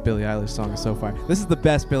damn, this Billie Eilish song is so fire. This is the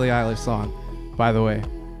best Billie Eilish song, by the way.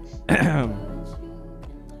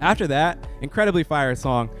 After that, incredibly fire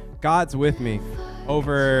song, God's With Me,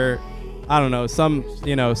 over, I don't know, some,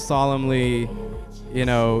 solemnly,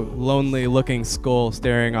 lonely looking skull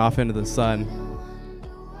staring off into the sun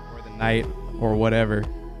or the night or whatever.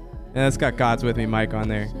 And it's got God's With Me Mike on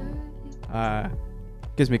there.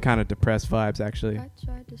 Gives me kind of depressed vibes, actually.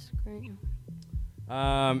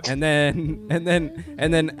 And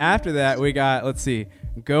then after that we got, let's see,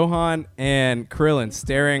 Gohan and Krillin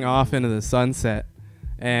staring off into the sunset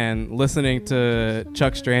and listening to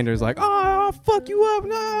Chuck Strander's like, oh, I'll fuck you up,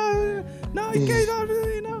 no, you can't,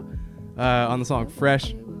 on the song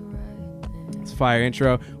Fresh. It's a fire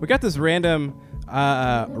intro. We got this random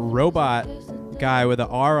robot guy with an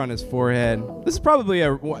R on his forehead. This is probably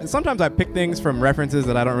sometimes I pick things from references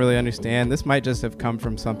that I don't really understand. This might just have come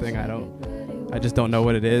from something I just don't know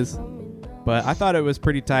what it is. But I thought it was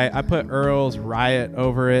pretty tight. I put Earl's Riot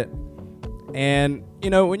over it. And,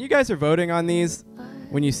 when you guys are voting on these,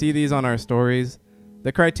 when you see these on our stories,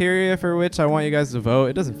 the criteria for which I want you guys to vote,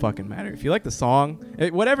 it doesn't fucking matter. If you like the song,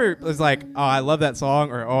 whatever is like, oh, I love that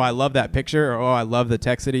song, or oh, I love that picture, or oh, I love the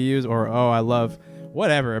text that he used, or oh, I love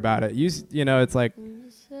whatever about it. It's like,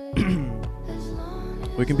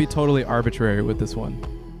 we can be totally arbitrary with this one.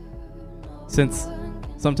 Since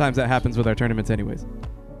sometimes that happens with our tournaments anyways.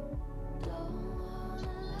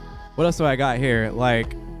 What else do I got here?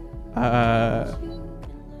 Like,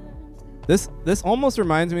 this almost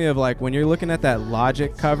reminds me of like when you're looking at that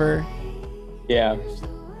Logic cover. Yeah.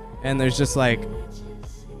 And there's just like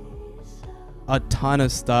a ton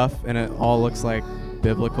of stuff and it all looks like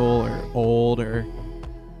biblical or old or,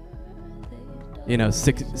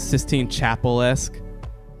 Sistine Chapel-esque.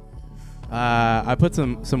 I put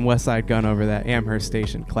some West Side Gun over that. Amherst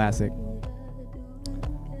Station, classic.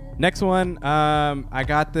 Next one, I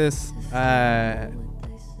got this.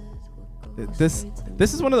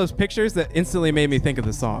 This is one of those pictures that instantly made me think of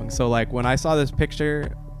the song. So like when I saw this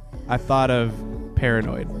picture, I thought of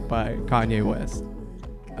Paranoid by Kanye West.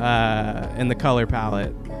 And the color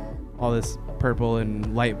palette, all this purple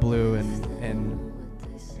and light blue and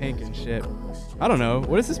pink and shit. I don't know.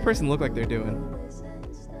 What does this person look like they're doing?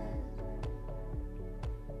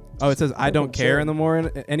 Oh, it says I don't care anymore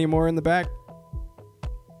in the back.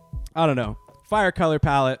 I don't know. Fire color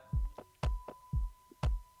palette.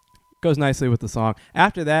 Goes nicely with the song.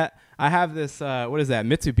 After that, I have this, what is that,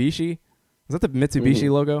 Mitsubishi? Is that the Mitsubishi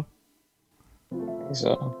logo? I think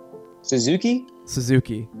so. Suzuki?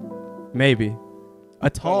 Maybe. A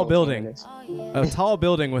tall building. A tall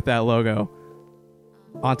building with that logo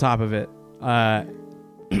on top of it.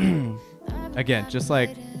 Again, just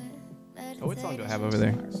like... Oh, what song do I have over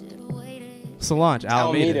there? Solange,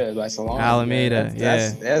 Alameda. By Solange. Alameda,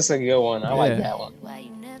 yeah. That's a good one. I like that one.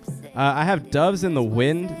 I have Doves in the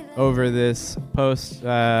Wind over this post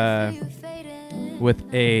with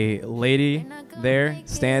a lady there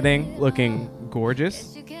standing looking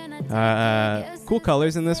gorgeous. Cool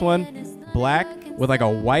colors in this one. Black with like a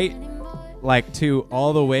white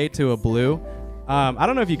all the way to a blue. I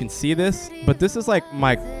don't know if you can see this, but this is like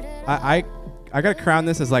I gotta crown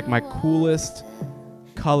this as like my coolest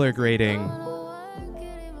color grading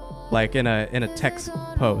like in a text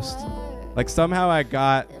post. Like somehow I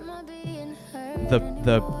got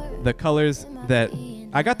the colors that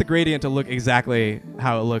I got the gradient to look exactly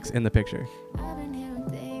how it looks in the picture.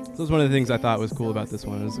 So this was one of the things I thought was cool about this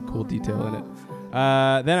one. It was a cool detail in it.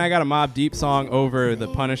 Then I got a Mobb Deep song over the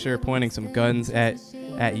Punisher pointing some guns at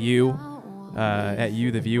you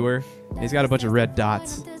the viewer. He's got a bunch of red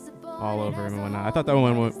dots all over him and whatnot. I thought that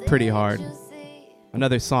one went pretty hard.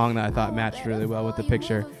 Another song that I thought matched really well with the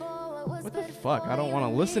picture. What the fuck? I don't want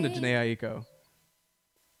to listen to Jhené Aiko.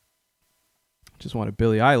 Just wanted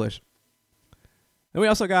Billie Eilish. Then we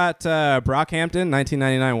also got Brockhampton,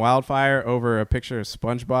 1999 Wildfire, over a picture of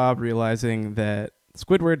SpongeBob realizing that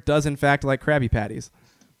Squidward does in fact like Krabby Patties.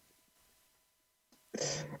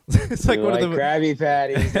 It's like one of the Krabby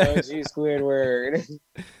Patties, don't you, Squidward?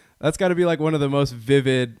 That's got to be like one of the most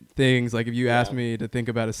vivid things. Like if you ask me to think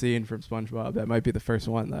about a scene from SpongeBob, that might be the first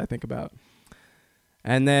one that I think about.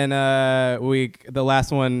 And then the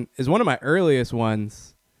last one is one of my earliest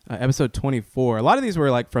ones, episode 24. A lot of these were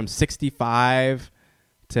like from 65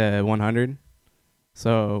 to 100.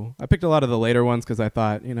 So I picked a lot of the later ones because I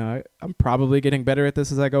thought, I'm probably getting better at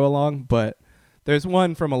this as I go along. But there's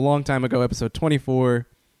one from a long time ago, episode 24,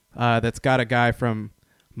 that's got a guy from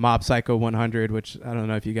Mob Psycho 100, which I don't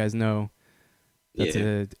know if you guys know. That's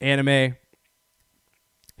an anime.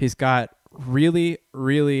 He's got really,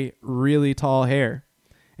 really, really tall hair.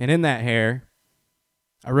 And in that hair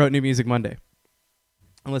I wrote New Music Monday.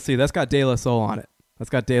 And let's see, that's got De La Soul on it. That's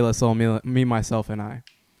got De La Soul, me, Myself, and I.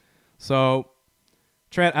 So,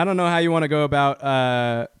 Trent, I don't know how you want to go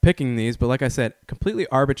about picking these, but like I said, completely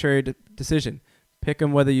arbitrary decision. Pick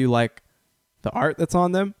them whether you like the art that's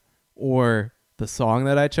on them or the song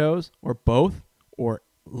that I chose or both or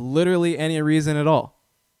literally any reason at all.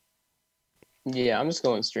 Yeah, I'm just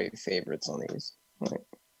going straight favorites on these. Like,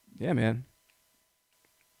 Yeah, man.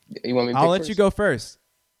 you want me to I'll pick let first? you go first.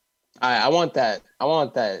 I want that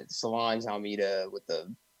Solange Almeida with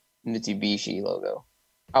the Mitsubishi logo.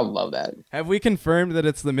 I love that. Have we confirmed that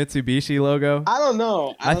it's the Mitsubishi logo? I don't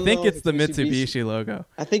know. I don't think know if it's the Mitsubishi logo.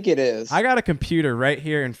 I think it is. I got a computer right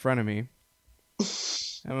here in front of me.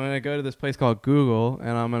 I'm going to go to this place called Google,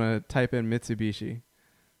 and I'm going to type in Mitsubishi.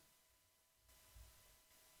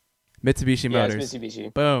 Mitsubishi yeah, Motors. it's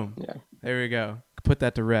Mitsubishi. Boom. Yeah. There we go. Put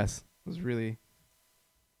that to rest. It was really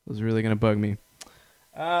going to bug me.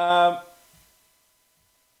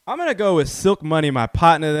 I'm going to go with Silk Money, My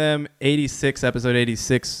Partner Them, 86, episode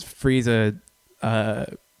 86, Frieza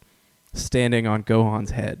standing on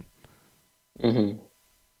Gohan's head. Mm-hmm.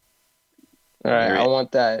 All right, I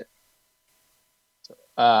want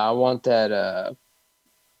that.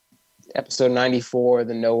 Episode 94,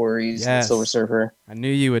 the No Worries, Yes. Silver Surfer. I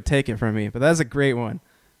knew you would take it from me, but that's a great one.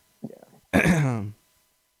 Yeah.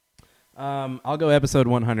 I'll go episode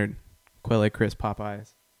 100, Quelle Chris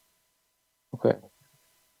Popeyes. Okay.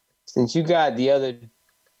 Since you got the other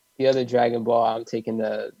Dragon Ball, I'm taking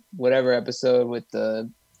the whatever episode with the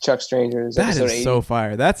Chuck Strangers. That episode is 80. so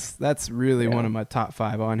fire. That's really Yeah. one of my top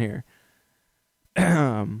 5 on here.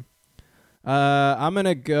 I'm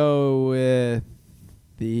gonna go with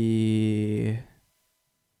the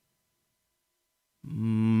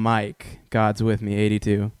Mike. God's with me,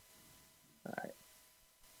 82.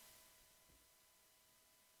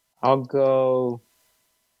 I'll go.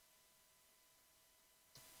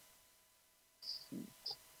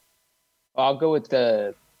 I'll go with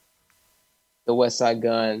the West Side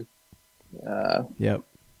Gun. Yep.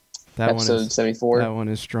 That episode one is 74. That one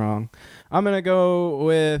is strong. I'm gonna go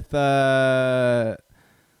with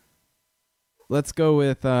let's go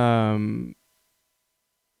with Earl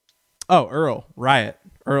Riot,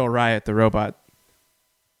 the robot.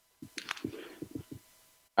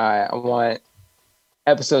 All right, I want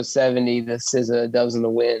episode 70, the SZA Doves in the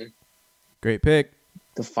Wind, Great pick.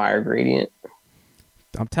 the Fire Gradient.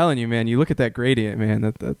 I'm telling you, man. You look at that gradient, man.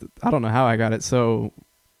 That I don't know how I got it so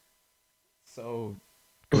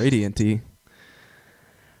gradienty.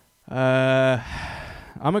 I'm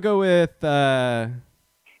gonna go with the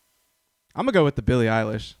Billie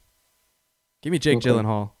Eilish. Give me Jake Okay.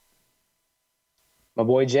 Gyllenhaal. My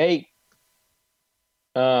boy Jake.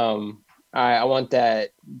 All right, I want that.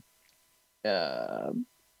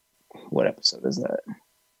 What episode is that?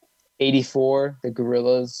 84, the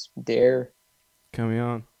Gorillas Dare. Coming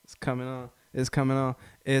on. It's coming on. It's coming on.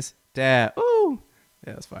 It's dad. Ooh.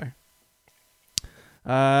 Yeah, that's fire.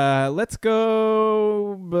 Let's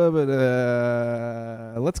go.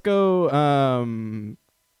 Let's go.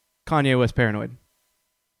 Kanye West Paranoid.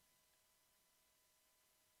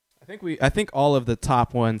 I think all of the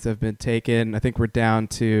top ones have been taken. I think we're down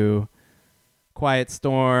to Quiet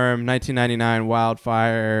Storm, 1999,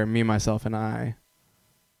 Wildfire, Me, Myself, and I.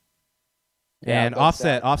 Yeah, And that's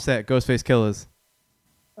Offset, Ghostface Killers.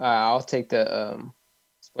 I'll take the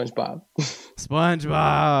SpongeBob.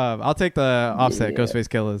 SpongeBob. I'll take the Offset, Yeah. Ghostface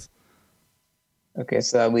Killers. Okay,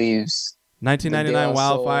 so that leaves 1999 De La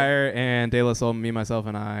Soul. Wildfire and De La Soul, Me, Myself,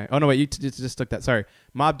 and I. Oh, no, wait. You just took that. Sorry.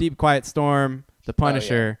 Mobb Deep, Quiet Storm, The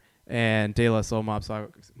Punisher, and De La Soul, Mob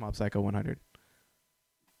Psycho 100.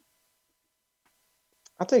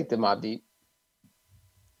 I'll take the Mobb Deep.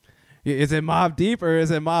 Is it Mobb Deep or is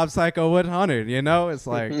it Mob Psycho 100? You know, it's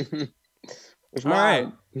like, Which all right.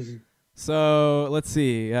 mob? So let's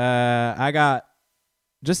see. I got,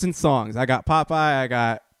 just in songs, I got Popeye, I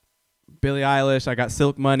got Billie Eilish, I got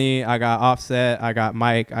Silk Money, I got Offset, I got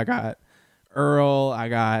Mike, I got Earl, I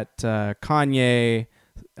got Kanye,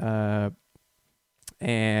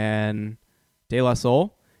 and De La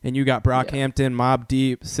Soul. And you got Brockhampton, Mobb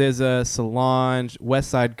Deep, SZA, Solange, West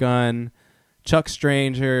Side Gun, Chuck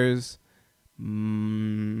Strangers,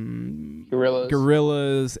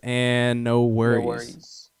 Gorillas, and No Worries. No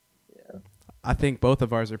Worries. I think both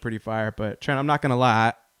of ours are pretty fire, but Trent, I'm not gonna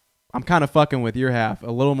lie, I'm kind of fucking with your half a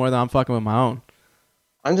little more than I'm fucking with my own.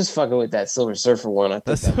 I'm just fucking with that Silver Surfer one. I think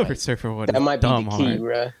That that Silver might, Surfer one that is might be dumb the key, hard.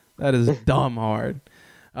 bruh. That is dumb hard.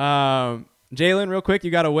 Jalen, real quick, you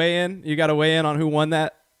got to weigh in. You got to weigh in on who won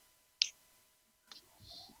that.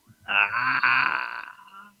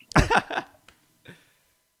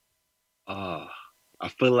 I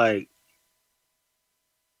feel like,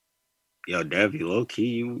 yo, Debbie, low key,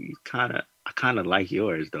 you kind of, I kind of like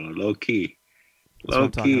yours though, low key, That's what low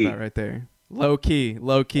I'm talking key. about right there. Low key,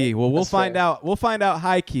 low key. Well, we'll That's find fair. out. We'll find out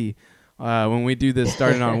high key when we do this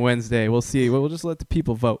starting on Wednesday. We'll see. We'll just let the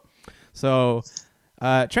people vote. So,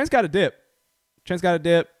 Trent's got a dip. Trent's got a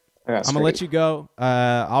dip. I'm gonna let you go.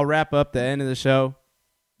 I'll wrap up the end of the show.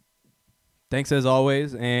 Thanks as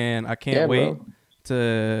always, and I can't wait bro.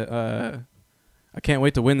 to. I can't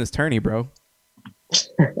wait to win this tourney, bro.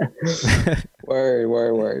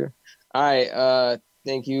 Word. All right.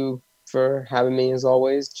 Thank you for having me as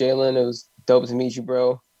always, Jalen. It was dope to meet you,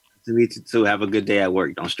 bro. To meet you too. Have a good day at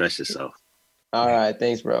work. Don't stress yourself. All right.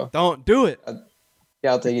 Thanks, bro. Don't do it.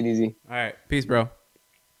 Yeah, I'll take it easy. All right. Peace, bro.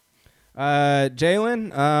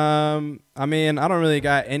 Jalen, I mean, I don't really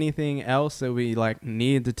got anything else that we like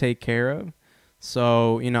need to take care of.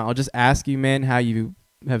 So, I'll just ask you, man, how you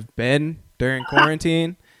have been during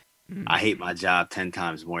quarantine. I hate my job 10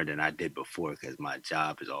 times more than I did before because my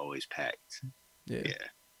job is always packed.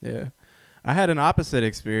 Yeah. I had an opposite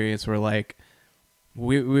experience where like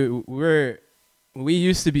we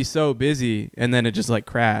used to be so busy and then it just like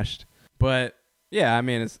crashed. But yeah, I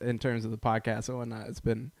mean, it's in terms of the podcast and whatnot, it's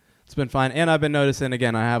been fine. And I've been noticing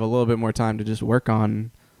again, I have a little bit more time to just work on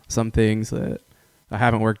some things that I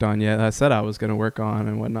haven't worked on yet. I said I was going to work on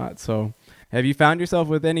and whatnot. So have you found yourself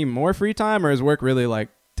with any more free time, or is work really like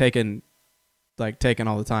taking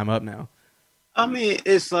all the time up now? I mean,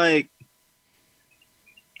 it's like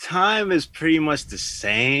time is pretty much the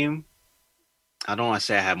same. I don't want to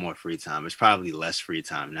say I have more free time. It's probably less free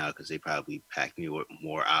time now because they probably packed me with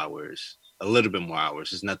more hours, a little bit more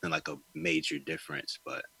hours. It's nothing like a major difference,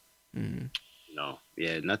 but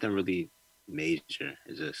nothing really major.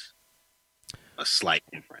 It's just a slight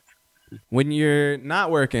difference. When you're not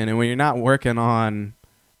working and when you're not working on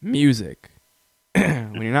music,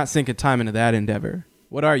 when you're not sinking time into that endeavor,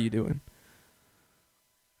 what are you doing?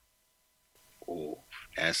 Oh,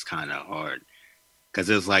 that's kind of hard. Because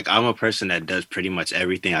it's like I'm a person that does pretty much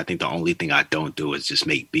everything. I think the only thing I don't do is just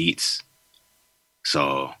make beats.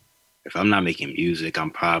 So if I'm not making music,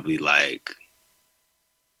 I'm probably like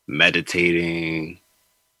meditating.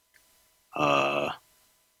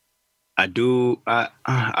 I don't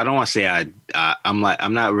want to say I'm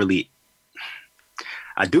not really.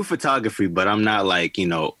 I do photography, but I'm not like,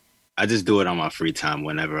 I just do it on my free time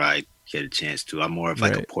whenever I get a chance to. I'm more of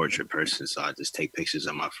like a portrait person, so I just take pictures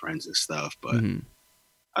of my friends and stuff. But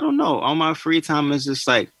I don't know. On my free time, it's just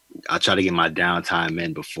like I try to get my downtime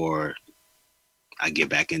in before I get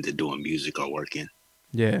back into doing music or working.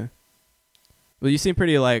 Yeah. Well, you seem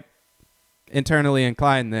pretty like internally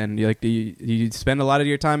inclined then. Do you spend a lot of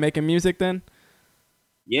your time making music then?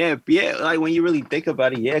 Yeah. Like when you really think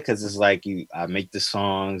about it, yeah, because it's like I make the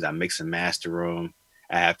songs, I mix and master them.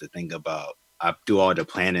 I have to think about, I do all the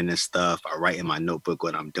planning and stuff. I write in my notebook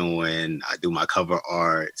what I'm doing. I do my cover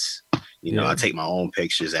arts. I take my own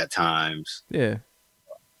pictures at times. Yeah.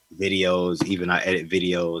 Videos, even I edit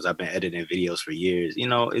videos. I've been editing videos for years.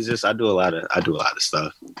 It's just I do a lot of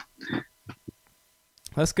stuff.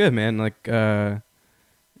 That's good, man. Like I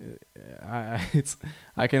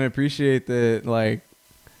can appreciate that. Like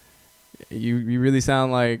you really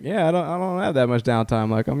sound like, I don't have that much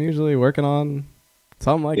downtime. Like I'm usually working on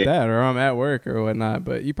something like that, or I'm at work or whatnot.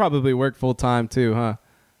 But you probably work full time too, huh?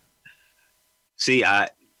 See,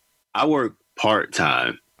 I work part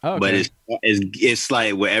time, but it's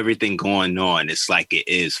like with everything going on, it's like it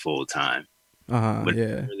is full time. But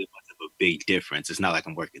it's really much of a big difference. It's not like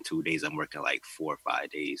I'm working 2 days. I'm working like 4 or 5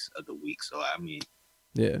 days of the week. So I mean,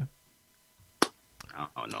 I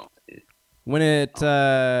don't know. When a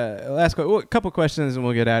couple questions and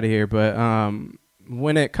we'll get out of here. But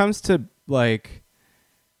when it comes to like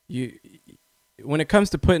when it comes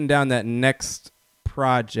to putting down that next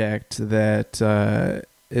project that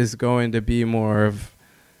is going to be more of,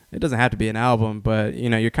 it doesn't have to be an album, but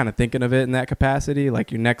you're kind of thinking of it in that capacity,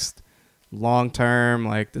 like your next long term,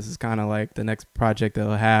 like this is kind of like the next project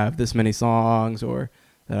that'll have this many songs, or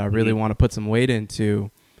that I really want to put some weight into.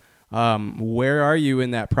 Where are you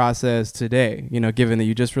in that process today? Given that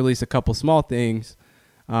you just released a couple small things,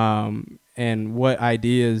 and what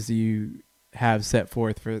ideas you have set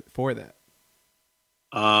forth for that?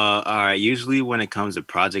 All right. Usually when it comes to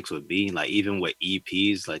projects with me, like even with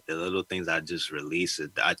EPs, like the little things I just released,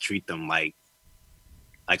 I treat them like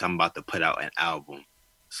I'm about to put out an album.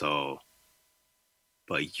 So,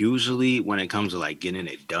 but usually when it comes to like getting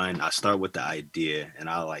it done, I start with the idea and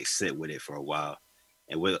I'll like sit with it for a while.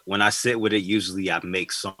 And when I sit with it, usually I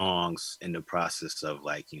make songs in the process of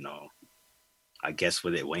like, I guess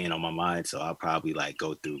with it weighing on my mind, so I'll probably like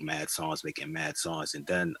go through mad songs, making mad songs, and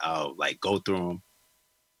then I'll like go through them,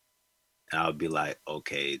 and I'll be like,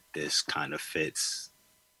 okay, this kind of fits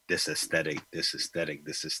this aesthetic, this aesthetic,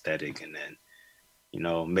 this aesthetic, and then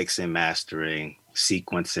mixing, mastering,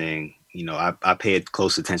 sequencing. I pay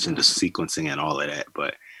close attention to sequencing and all of that,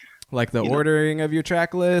 but Like the ordering of your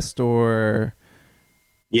track list, or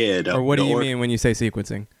yeah, or what do you mean when you say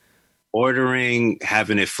sequencing? Ordering,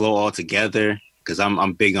 having it flow all together, because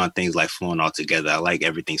I'm big on things like flowing all together. I like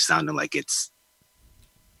everything sounding like it's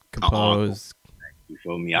composed. You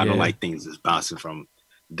feel me? I don't like things that's bouncing from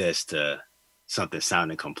this to something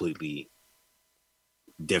sounding completely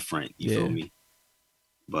different. You feel me?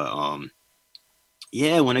 But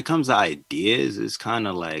when it comes to ideas, it's kind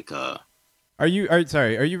of like Are you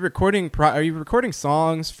recording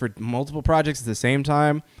songs for multiple projects at the same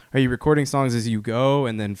time? Are you recording songs as you go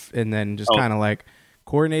and then just kind of like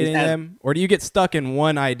coordinating them? Or do you get stuck in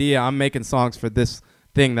one idea? I'm making songs for this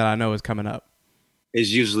thing that I know is coming up.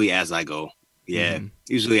 It's usually as I go. Yeah,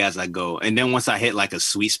 usually as I go. And then once I hit like a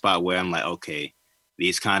sweet spot where I'm like, okay,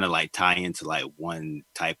 these kind of like tie into like one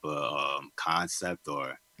type of concept,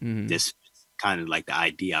 or this kind of like the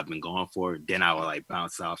idea I've been going for, then I will like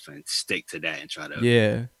bounce off and stick to that and try to.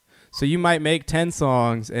 Yeah. So you might make 10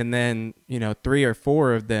 songs and then, 3 or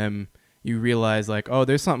 4 of them you realize like, oh,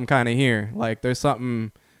 there's something kind of here. Like there's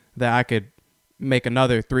something that I could make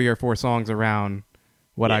another 3 or 4 songs around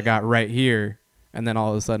what I got right here. And then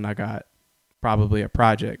all of a sudden I got probably a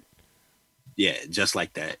project. Yeah, just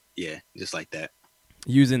like that. Yeah, just like that.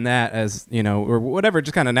 Using that as, or whatever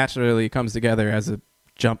just kind of naturally comes together as a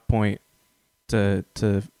jump point to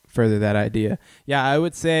further that idea. Yeah, I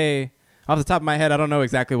would say off the top of my head, I don't know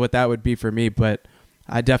exactly what that would be for me, but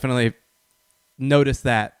I definitely notice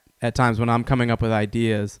that at times when I'm coming up with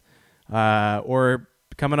ideas or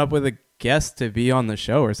coming up with a guest to be on the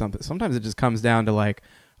show or something. Sometimes it just comes down to like,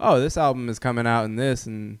 oh, this album is coming out in this,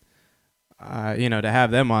 and to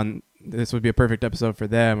have them on, this would be a perfect episode for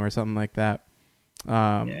them or something like that.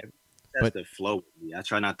 That's the flow with me. I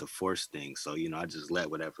try not to force things, so I just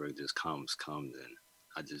let whatever just comes, and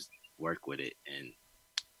I just work with it. And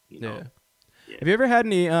Yeah. Have you ever had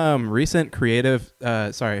any recent creative?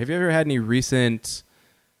 Have you ever had any recent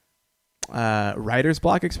writer's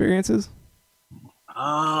block experiences?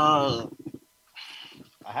 I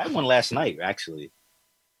had one last night actually,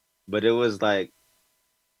 but it was like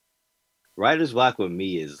writer's block with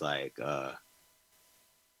me is like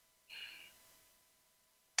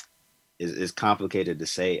is complicated to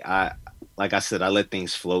say. Like I said, I let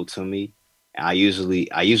things flow to me. I usually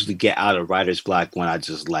get out of writer's block when I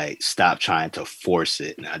just like stop trying to force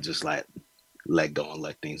it, and I just like let go and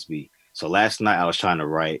let things be. So last night I was trying to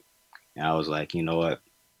write, and I was like, you know what?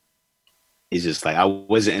 It's just like I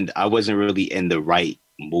wasn't really in the right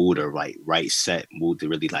mood or right set mood to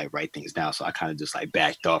really like write things down. So I kind of just like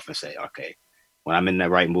backed off and said, okay, when I'm in the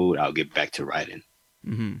right mood, I'll get back to writing.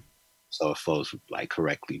 Mm-hmm. So it flows like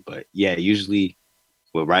correctly. But yeah, usually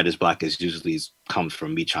what writer's block is usually comes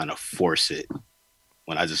from me trying to force it.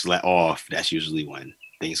 When I just let off, that's usually when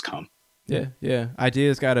things come. Yeah.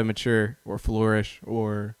 Ideas got to mature or flourish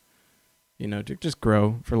or, just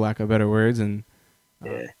grow, for lack of better words. And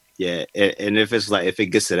yeah. And if it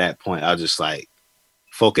gets to that point, I'll just like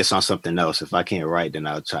focus on something else. If I can't write, then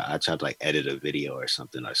I try to like edit a video or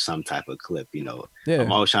something or some type of clip. Yeah.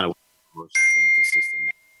 I'm always trying to stay consistent.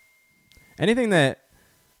 Anything that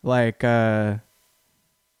like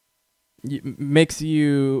makes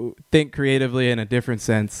you think creatively in a different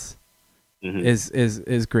sense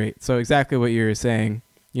is great. So exactly what you're saying,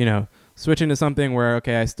 switching to something where,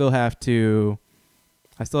 okay, I still have to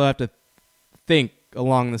think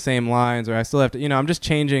along the same lines, or I still have to, I'm just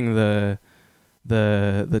changing the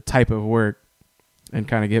type of work and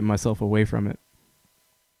kind of getting myself away from it.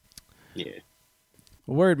 Yeah.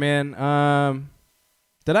 Word, man.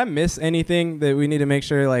 Did I miss anything that we need to make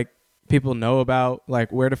sure like people know about,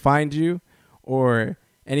 like where to find you, or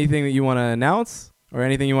anything that you want to announce, or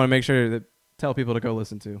anything you want to make sure that tell people to go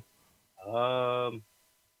listen to?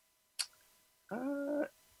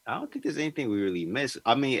 I don't think there's anything we really miss.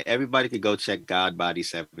 I mean, everybody could go check God Body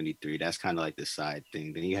 73. That's kind of like the side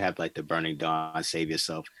thing. Then you have like the Burning Dawn, Save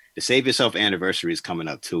Yourself. The Save Yourself anniversary is coming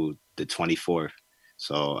up too, the 24th.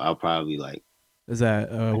 So I'll probably like. Is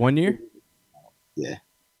that 1 year? Yeah.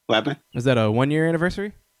 What happened? Is that a 1 year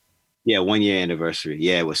anniversary? Yeah, 1 year anniversary.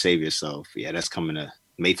 Yeah, with Save Yourself. Yeah, that's coming to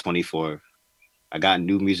May 24th. I got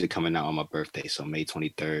new music coming out on my birthday, so May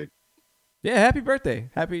 23rd. Yeah, happy birthday.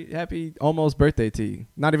 Happy almost birthday to you.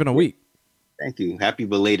 Not even a week. Thank you. Happy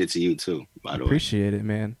belated to you too, by the way. Appreciate it,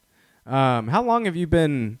 man. How long have you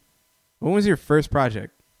been When was your first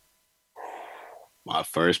project? My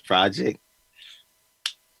first project.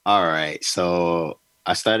 All right. So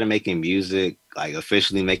I started making music, like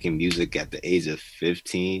officially making music at the age of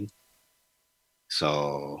 15.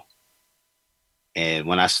 So, and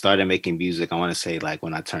when I started making music, I want to say like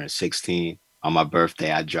when I turned 16 on my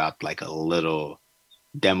birthday, I dropped like a little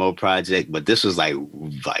demo project, but this was like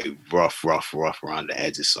rough around the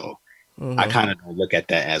edges. So I Uh-huh. kind of don't look at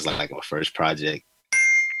that as like my first project.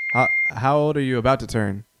 How old are you about to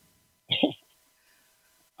turn?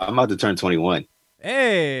 I'm about to turn 21.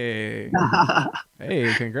 Hey,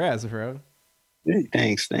 hey, congrats, bro.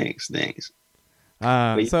 Thanks.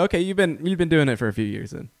 But So okay, you've been doing it for a few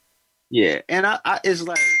years then. yeah, and I it's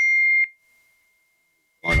like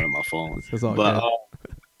on my phone, It's all but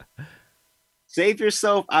good. Save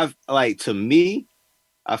Yourself. I've like to me,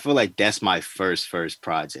 I feel like that's my first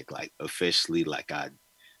project, like officially, like I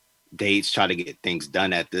dates try to get things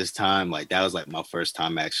done at this time. Like that was like my first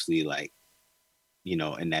time actually like,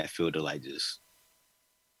 in that field of like just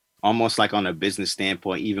almost like on a business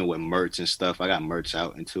standpoint, even with merch and stuff. I got merch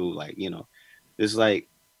out into like, it's like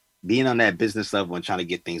being on that business level and trying to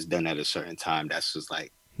get things done at a certain time. That's just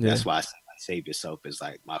like Yeah. that's why I say like, Save Yourself is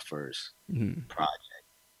like my first Mhm. project.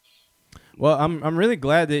 Well, I'm really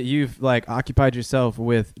glad that you've like occupied yourself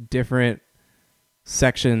with different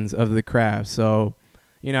sections of the craft. So,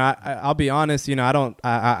 I'll be honest. I don't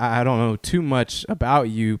know too much about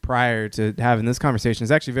you prior to having this conversation.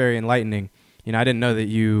 It's actually very enlightening. I didn't know that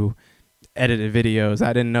you edited videos.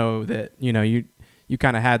 I didn't know that you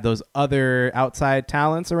kind of had those other outside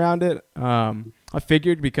talents around it. I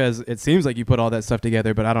figured because it seems like you put all that stuff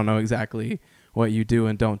together, but I don't know exactly what you do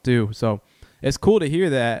and don't do. So it's cool to hear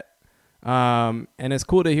that. And it's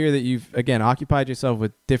cool to hear that you've, again, occupied yourself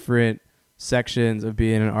with different sections of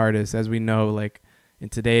being an artist. As we know, like in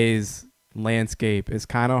today's landscape, it's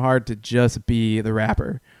kind of hard to just be the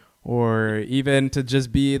rapper or even to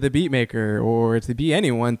just be the beat maker or to be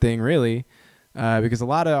any one thing really. Because a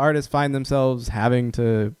lot of artists find themselves having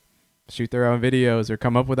to shoot their own videos or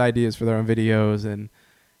come up with ideas for their own videos. And,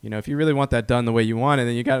 if you really want that done the way you want it,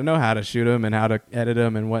 then you got to know how to shoot them and how to edit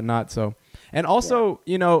them and whatnot. So, and also,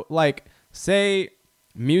 like say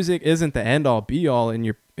music isn't the end all be all in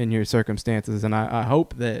your circumstances. And I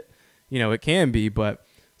hope that, it can be, but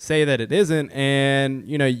say that it isn't. And,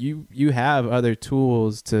 you have other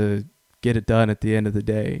tools to get it done at the end of the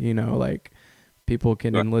day, like people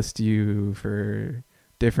can enlist you for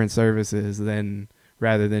different services than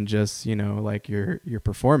rather than just, like your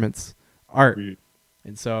performance art. Mhm.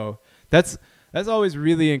 And so that's always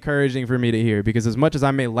really encouraging for me to hear because as much as I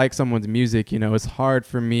may like someone's music, it's hard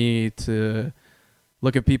for me to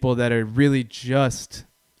look at people that are really just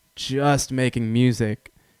making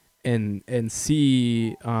music and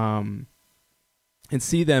see them,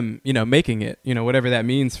 making it, whatever that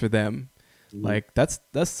means for them. Mhm. Like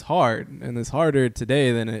that's hard and it's harder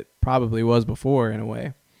today than it probably was before in a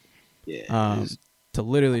way. Yeah. To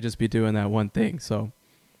literally just be doing that one thing. So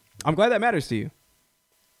I'm glad that matters to you.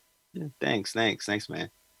 Thanks, man.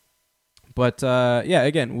 But yeah,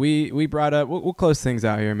 again, we brought up. We'll close things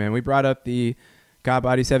out here, man. We brought up the God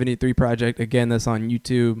Body 73 project again. That's on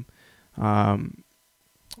YouTube.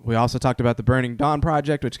 We also talked about the Burning Dawn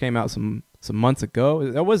project, which came out some months ago.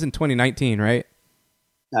 That was in 2019, right?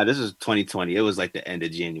 No, this is 2020. It was like the end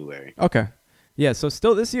of January. Okay. Yeah. So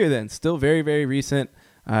still this year, then, still very very recent.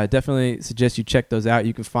 Definitely suggest you check those out.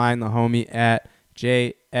 You can find the homie at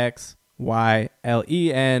JXYLEN.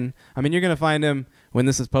 I mean, you're gonna find him when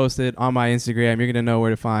this is posted on my Instagram. You're gonna know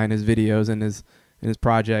where to find his videos and his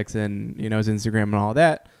projects and his Instagram and all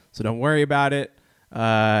that. So don't worry about it.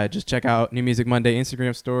 Just check out New Music Monday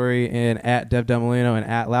Instagram story and at Dev Demolino and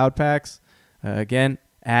at Loudpacks. Again,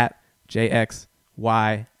 at JXYLEN.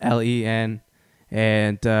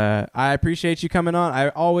 And I appreciate you coming on. I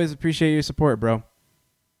always appreciate your support, bro.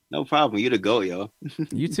 No problem. You the GOAT, yo.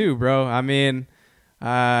 You too, bro. I mean,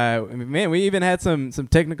 man, we even had some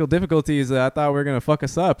technical difficulties that I thought were gonna fuck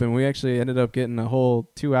us up, and we actually ended up getting a whole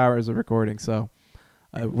 2 hours of recording. So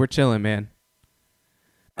we're chilling, man.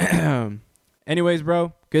 Anyways,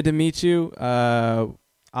 bro, good to meet you.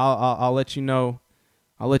 I'll let you know.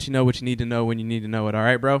 I'll let you know what you need to know when you need to know it. All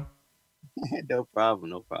right, bro. No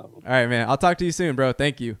problem. All right, man. I'll talk to you soon, bro.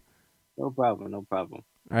 Thank you. No problem. All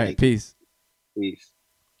right, Thank you. peace. Peace.